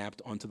gets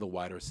mapped onto the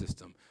wider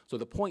system. So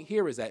the point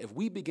here is that if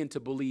we begin to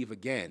believe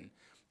again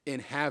in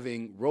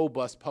having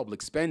robust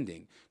public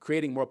spending,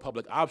 creating more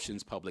public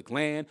options, public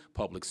land,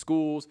 public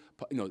schools,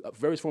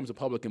 various forms of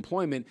public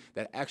employment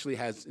that actually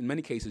has, in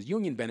many cases,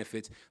 union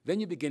benefits, then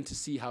you begin to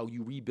see how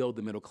you rebuild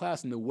the middle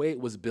class in the way it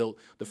was built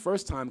the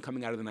first time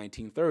coming out of the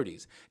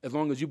 1930s. As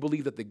long as you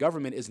believe that the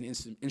government is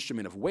an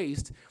instrument of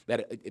waste,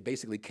 that it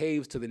basically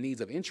caves to the needs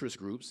of interest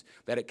groups,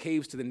 that it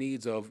caves to the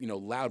needs of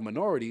loud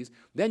minorities,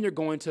 then you're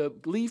going to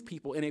leave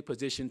people in a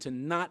position to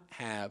not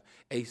have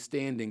a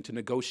standing to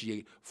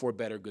negotiate for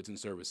better goods and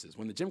services.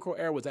 When the Jim Crow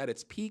era was at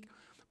its peak,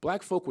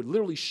 black folk would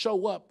literally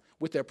show up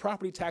with their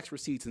property tax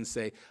receipts and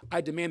say, I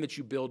demand that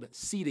you build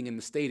seating in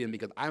the stadium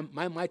because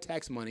my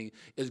tax money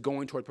is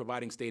going toward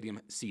providing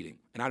stadium seating,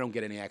 and I don't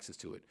get any access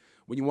to it.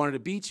 When you wanted a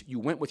beach, you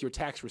went with your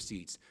tax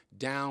receipts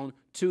down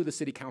to the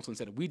city council and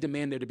said, we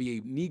demand there to be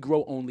a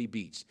Negro-only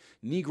beach,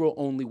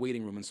 Negro-only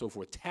waiting room, and so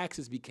forth.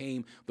 Taxes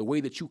became the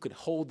way that you could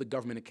hold the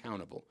government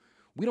accountable.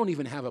 We don't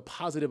even have a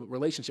positive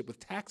relationship with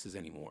taxes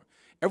anymore.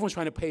 Everyone's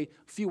trying to pay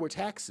fewer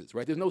taxes,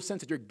 right? There's no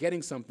sense that you're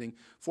getting something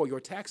for your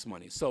tax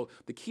money. So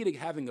the key to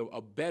having a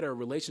better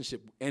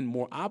relationship and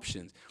more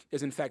options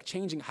is, in fact,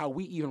 changing how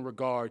we even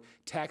regard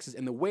taxes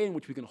and the way in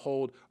which we can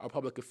hold our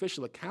public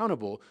official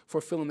accountable for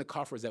filling the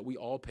coffers that we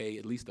all pay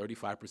at least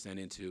 35%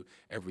 into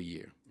every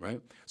year, right?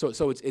 So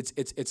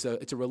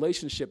it's a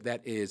relationship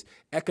that is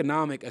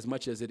economic as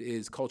much as it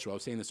is cultural. I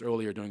was saying this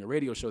earlier during a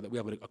radio show that we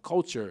have a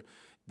culture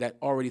that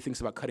already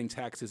thinks about cutting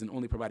taxes and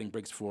only providing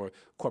breaks for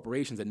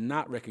corporations and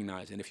not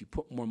recognize. And if you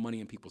put more money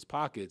in people's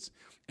pockets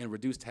and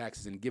reduce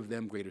taxes and give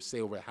them greater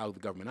say over how the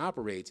government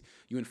operates,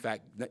 you in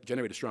fact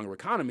generate a stronger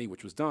economy,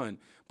 which was done,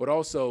 but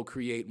also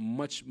create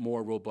much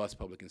more robust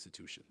public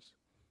institutions.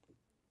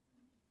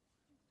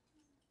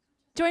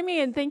 Join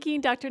me in thanking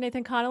Dr.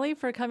 Nathan Connolly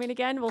for coming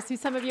again. We'll see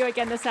some of you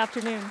again this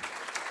afternoon.